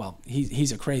in,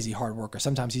 he's a crazy hard worker.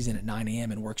 Sometimes he's in at 9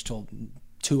 a.m. and works till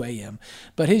 2 a.m.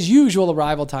 But his usual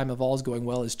arrival time, if all's going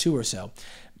well, is 2 or so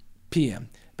p.m.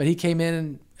 But he came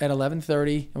in at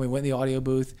 11:30, and we went in the audio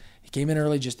booth. He came in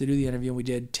early just to do the interview, and we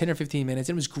did 10 or 15 minutes.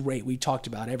 It was great. We talked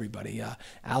about everybody,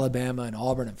 Alabama and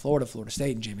Auburn and Florida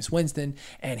State, and Jameis Winston.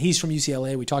 And he's from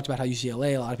UCLA. We talked about how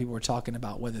UCLA, a lot of people were talking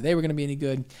about whether they were going to be any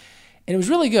good. And it was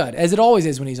really good, as it always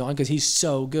is when he's on, because he's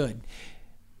so good.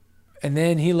 And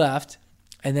then he left.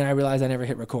 And then I realized I never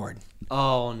hit record.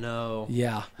 Oh, no.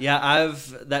 Yeah. Yeah,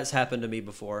 that's happened to me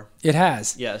before. It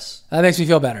has? Yes. That makes me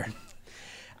feel better.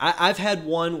 I've had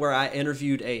one where I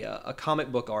interviewed a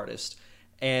comic book artist,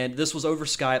 and this was over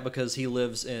Skype because he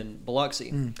lives in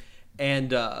Biloxi.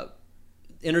 And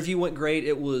interview went great.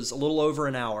 It was a little over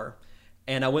an hour.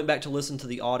 And I went back to listen to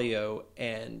the audio,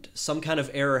 and some kind of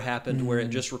error happened where it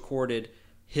just recorded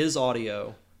his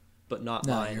audio, but not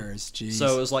mine. Yours. Jeez.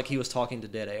 So it was like he was talking to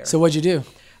dead air. So what'd you do?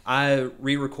 I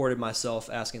re-recorded myself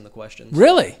asking the questions.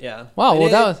 Really? Yeah. Wow.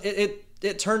 Well,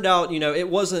 it turned out, it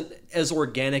wasn't as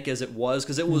organic as it was,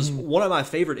 because it was one of my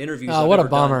favorite interviews. Oh, what a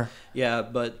bummer. Done. Yeah,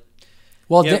 but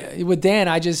well, with Dan,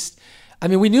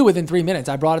 we knew within 3 minutes.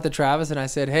 I brought it to Travis and I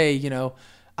said, hey,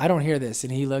 I don't hear this,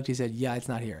 and he looked. He said, yeah, it's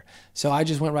not here. So I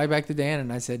just went right back to Dan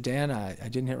and I said, Dan, I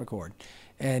didn't hit record.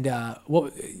 And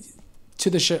to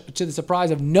the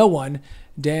surprise of no one,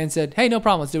 Dan said, "Hey, no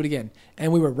problem. Let's do it again."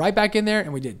 And we were right back in there,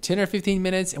 and we did 10 or 15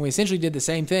 minutes, and we essentially did the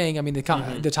same thing. I mean,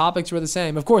 the topics were the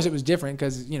same. Of course, it was different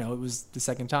because it was the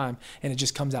second time, and it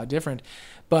just comes out different.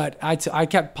 But I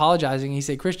kept apologizing. He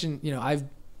said, "Christian,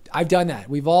 I've done that.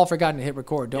 We've all forgotten to hit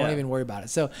record. Don't even worry about it."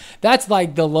 So that's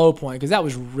like the low point, because that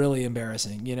was really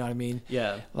embarrassing. You know what I mean?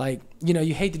 Yeah. Like,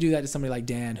 you hate to do that to somebody like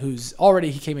Dan, who's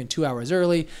already, he came in 2 hours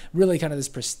early, really kind of this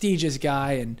prestigious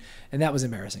guy, and that was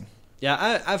embarrassing.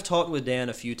 Yeah, I've talked with Dan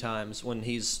a few times when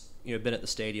he's been at the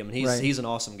stadium, and he's an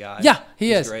awesome guy. Yeah,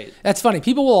 he's is. Great. That's funny.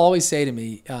 People will always say to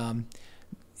me,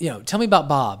 tell me about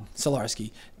Bob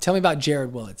Solarski. Tell me about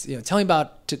Jared Willits. Tell me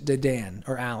about Dan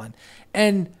or Alan.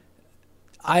 And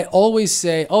I always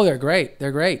say, "Oh, they're great.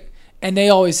 They're great." And they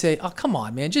always say, "Oh, come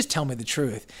on, man, just tell me the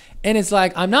truth." And it's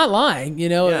like, I'm not lying.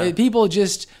 People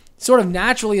just sort of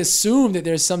naturally assume that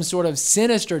there's some sort of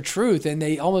sinister truth, and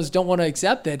they almost don't want to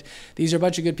accept that these are a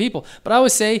bunch of good people. But I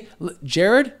always say,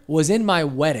 Jared was in my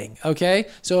wedding, okay?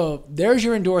 So there's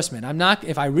your endorsement.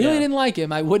 If I really didn't like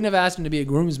him, I wouldn't have asked him to be a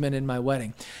groomsman in my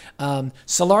wedding.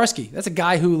 Solarski, that's a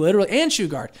guy who literally, and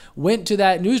Shugart, went to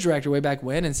that news director way back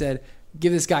when and said,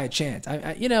 "Give this guy a chance."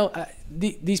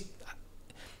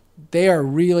 They are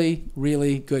really,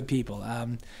 really good people.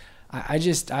 A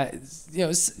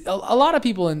lot of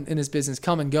people in this business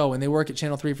come and go, and they work at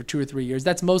Channel 3 for 2 or 3 years.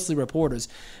 That's mostly reporters.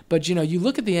 But, you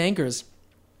look at the anchors.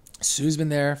 Sue's been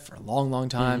there for a long, long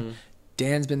time. Mm-hmm.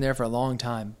 Dan's been there for a long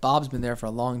time. Bob's been there for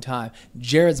a long time.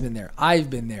 Jared's been there. I've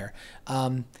been there.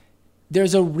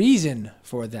 There's a reason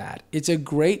for that. It's a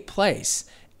great place.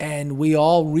 And we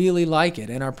all really like it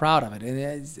and are proud of it.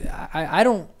 And I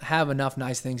don't have enough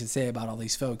nice things to say about all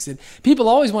these folks that people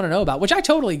always want to know about, which I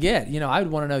totally get. I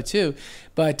would want to know too.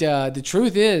 But the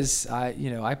truth is,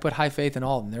 I put high faith in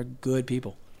all of them. They're good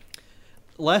people.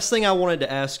 Last thing I wanted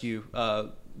to ask you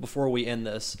before we end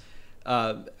this,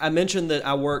 I mentioned that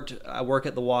I work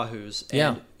at the Wahoos,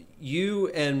 and you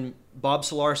and Bob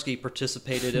Solarski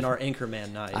participated in our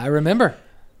Anchorman night. I remember.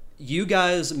 You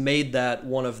guys made that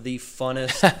one of the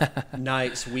funnest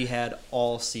nights we had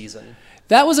all season.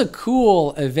 That was a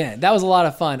cool event. That was a lot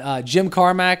of fun. Jim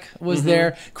Carmack was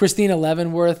there. Christina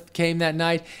Leavenworth came that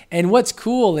night. And what's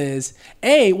cool is,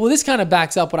 this kind of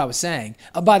backs up what I was saying.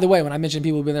 By the way, when I mentioned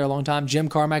people who've been there a long time, Jim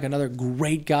Carmack, another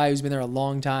great guy who's been there a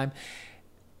long time.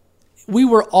 We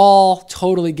were all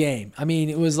totally game. I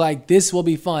mean, it was like, this will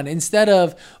be fun. Instead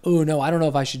of, "Oh, no, I don't know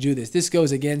if I should do this. This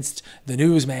goes against the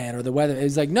newsman or the weather." It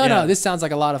was like, no, this sounds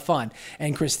like a lot of fun.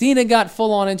 And Christina got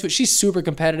full on into it. She's a super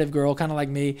competitive girl, kind of like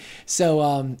me. So,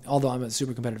 although I'm a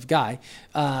super competitive guy,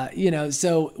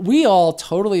 so we all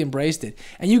totally embraced it.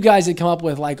 And you guys had come up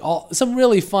with some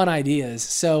really fun ideas.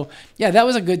 So, yeah, that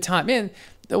was a good time. Man,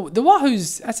 the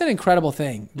Wahoos, that's an incredible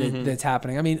thing that's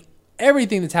happening. I mean,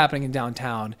 everything that's happening in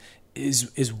downtown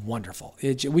is wonderful.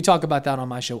 We talk about that on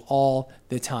my show all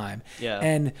the time. Yeah.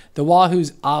 And the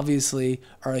Wahoos obviously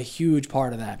are a huge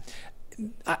part of that.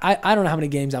 I don't know how many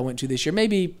games I went to this year.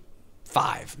 Maybe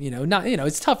 5.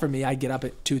 It's tough for me. I get up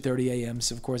at 2:30 a.m.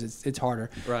 So of course it's harder.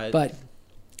 Right. But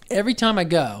every time I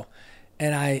go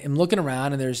and I am looking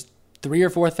around and there's 3,000 or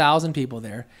 4,000 people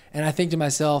there, and I think to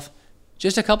myself,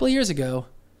 just a couple of years ago,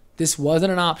 this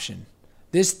wasn't an option.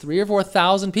 This 3,000 or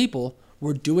 4,000 people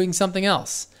were doing something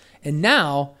else. And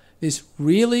now, this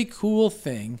really cool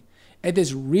thing at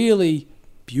this really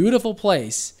beautiful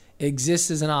place exists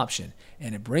as an option.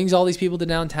 And it brings all these people to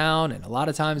downtown, and a lot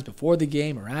of times before the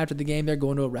game or after the game, they're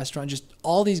going to a restaurant, just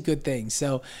all these good things.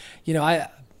 So,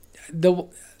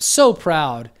 so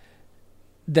proud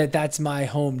that that's my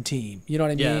home team. You know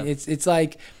what I mean? Yeah. It's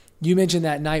like, you mentioned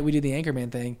that night we did the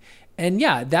Anchorman thing. And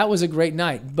yeah, that was a great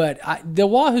night. But the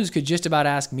Wahoos could just about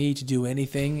ask me to do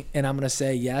anything, and I'm going to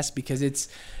say yes, because it's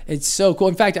so cool.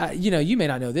 In fact, you may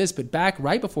not know this, but back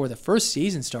right before the first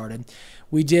season started,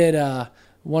 we did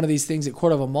one of these things at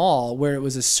Cordova Mall where it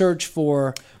was a search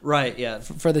for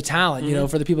for the talent,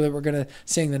 for the people that were going to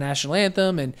sing the national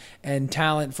anthem, and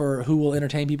talent for who will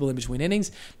entertain people in between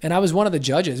innings. And I was one of the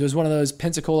judges. It was one of those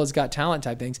Pensacola's Got Talent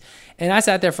type things. And I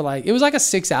sat there for it was like a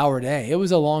 6-hour day. It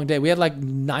was a long day. We had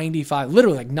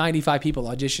literally 95 people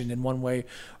auditioned in one way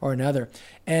or another.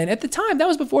 And at the time, that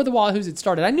was before the Wahoos had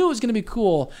started. I knew it was going to be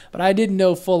cool, but I didn't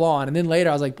know full on. And then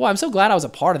later I was like, boy, I'm so glad I was a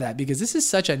part of that, because this is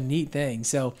such a neat thing.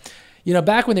 So,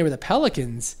 back when they were the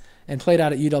Pelicans and played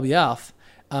out at UWF,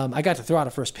 I got to throw out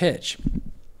a first pitch.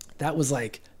 That was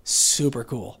super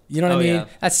cool. You know what I mean? Yeah.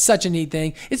 That's such a neat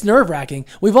thing. It's nerve-wracking.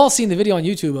 We've all seen the video on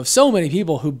YouTube of so many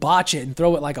people who botch it and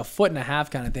throw it like a 1.5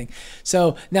 foot kind of thing.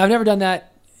 So now I've never done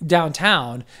that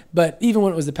downtown, but even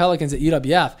when it was the Pelicans at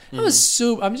UWF, that was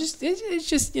super. It's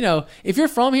just, if you're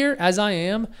from here, as I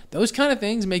am, those kind of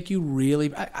things make you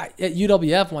really. At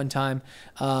UWF one time,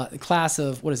 class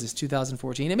of, what is this,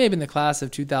 2014? It may have been the class of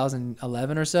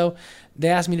 2011 or so. They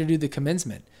asked me to do the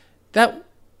commencement. That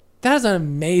is an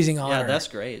amazing honor. Yeah, that's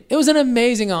great. It was an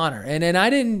amazing honor, and I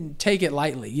didn't take it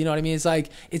lightly. You know what I mean? It's like,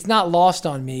 it's not lost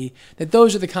on me that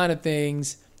those are the kind of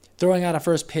things. Throwing out a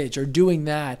first pitch or doing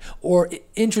that or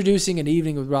introducing an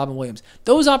evening with Robin Williams.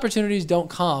 Those opportunities don't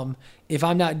come if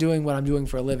I'm not doing what I'm doing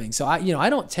for a living. So I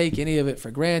don't take any of it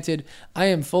for granted. I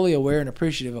am fully aware and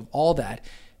appreciative of all that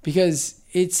because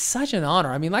it's such an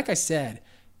honor. I mean, like I said,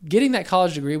 getting that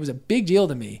college degree was a big deal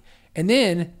to me. And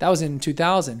then that was in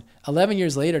 2000, 11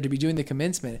 years later to be doing the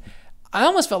commencement. I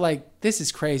almost felt like this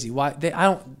is crazy. Why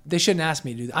they shouldn't ask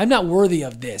me to do that. I'm not worthy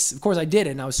of this. Of course I did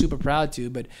it and I was super proud to,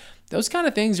 but those kind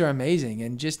of things are amazing,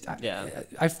 and just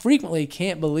I frequently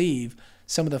can't believe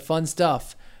some of the fun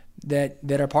stuff that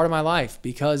are part of my life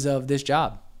because of this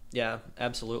job. Yeah,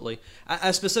 absolutely.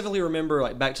 I specifically remember,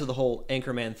 like, back to the whole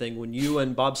Anchorman thing, when you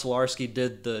and Bob Solarski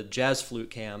did the jazz flute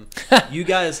cam, you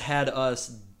guys had us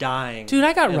dying. Dude,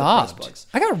 I got robbed.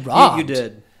 I got robbed. You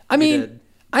did. I mean,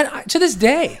 I to this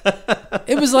day,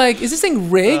 it was like, is this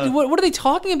thing rigged? What are they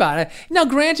talking about? Now,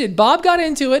 granted, Bob got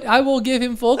into it. I will give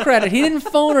him full credit. He didn't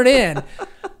phone it in.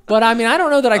 But, I mean, I don't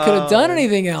know that I could have done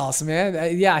anything else,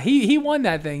 man. Yeah, he won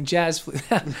that thing, jazz.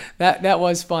 that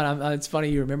was fun. It's funny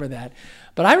you remember that.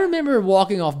 But I remember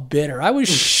walking off bitter. I was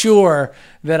sure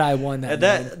that I won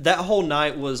that. That whole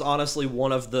night was honestly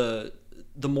one of the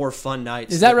more fun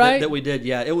nights. Is that right? That we did.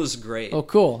 Yeah, it was great. Oh,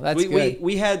 cool. That's good.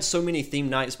 We had so many theme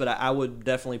nights, but I would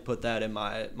definitely put that in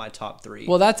my top 3.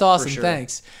 Well, that's awesome. Sure.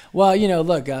 Thanks. Well,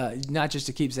 look, not just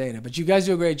to keep saying it, but you guys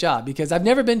do a great job because I've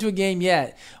never been to a game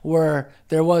yet where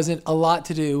there wasn't a lot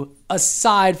to do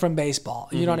aside from baseball.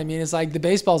 You know what I mean? It's like the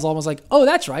baseball's almost like, oh,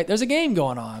 that's right, there's a game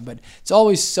going on, but it's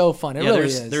always so fun. It really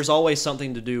is. There's always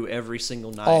something to do every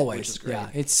single night. Always. Which is great. Yeah,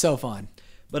 it's so fun.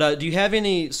 But do you have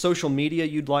any social media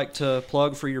you'd like to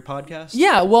plug for your podcast?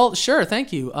 Yeah, well, sure.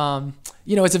 Thank you.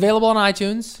 It's available on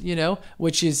iTunes,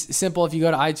 which is simple. If you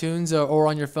go to iTunes or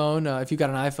on your phone, if you've got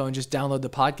an iPhone, just download the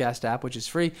podcast app, which is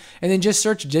free. And then just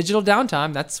search Digital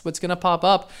Downtime. That's what's going to pop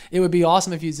up. It would be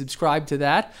awesome if you subscribe to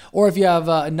that. Or if you have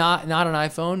not an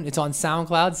iPhone, it's on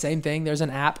SoundCloud. Same thing. There's an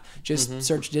app. Just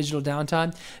search Digital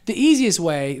Downtime. The easiest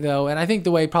way, though, and I think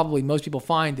the way probably most people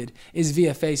find it, is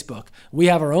via Facebook. We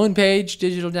have our own page,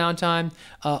 Digital Downtime.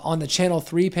 On the Channel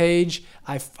 3 page,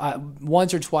 I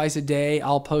once or twice a day,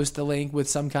 I'll post the link with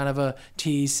some kind of a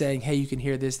tease saying, hey, you can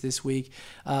hear this week.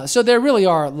 So there really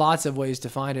are lots of ways to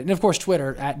find it. And, of course,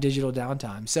 Twitter, @Digital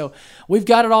Downtime. So we've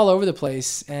got it all over the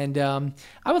place, and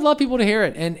I would love people to hear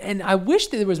it. And I wish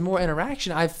that there was more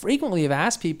interaction. I frequently have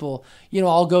asked people,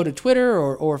 I'll go to Twitter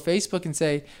or Facebook and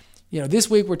say, this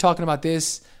week we're talking about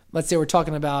this. Let's say we're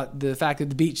talking about the fact that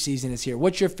the beach season is here.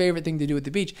 What's your favorite thing to do at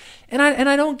the beach? And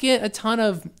I don't get a ton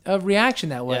of reaction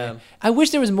that way. Yeah. I wish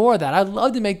there was more of that. I'd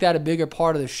love to make that a bigger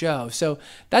part of the show. So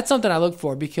that's something I look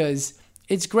for because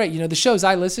it's great. The shows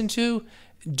I listen to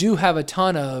do have a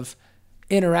ton of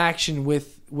interaction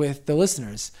with the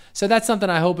listeners. So that's something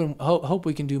I hope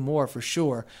we can do more for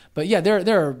sure. But yeah,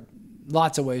 there are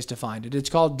lots of ways to find it. It's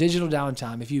called Digital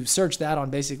Downtime. If you search that on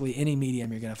basically any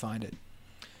medium, you're going to find it.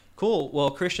 Cool. Well,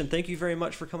 Christian, thank you very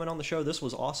much for coming on the show. This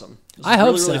was awesome. This was I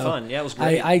hope so. Really fun. Yeah, it was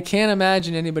great. I can't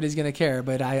imagine anybody's going to care,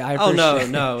 but I appreciate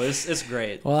it. No, it's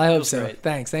great. Well, I hope so. Great.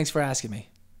 Thanks for asking me.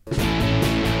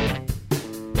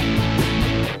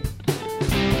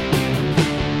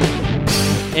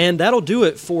 And that'll do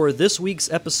it for this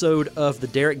week's episode of the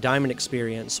Derek Diamond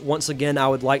Experience. Once again, I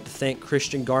would like to thank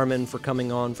Christian Garman for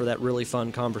coming on for that really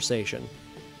fun conversation.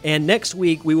 And next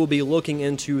week, we will be looking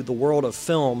into the world of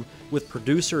film with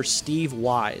producer Steve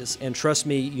Wise. And trust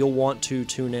me, you'll want to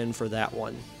tune in for that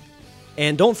one.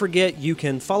 And don't forget, you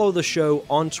can follow the show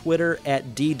on Twitter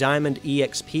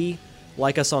 @DDiamondEXP,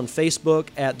 like us on Facebook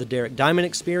 @The Derek Diamond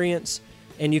Experience,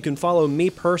 and you can follow me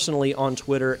personally on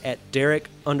Twitter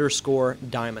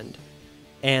 @Derek_Diamond.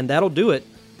 And that'll do it.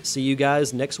 See you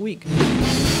guys next week.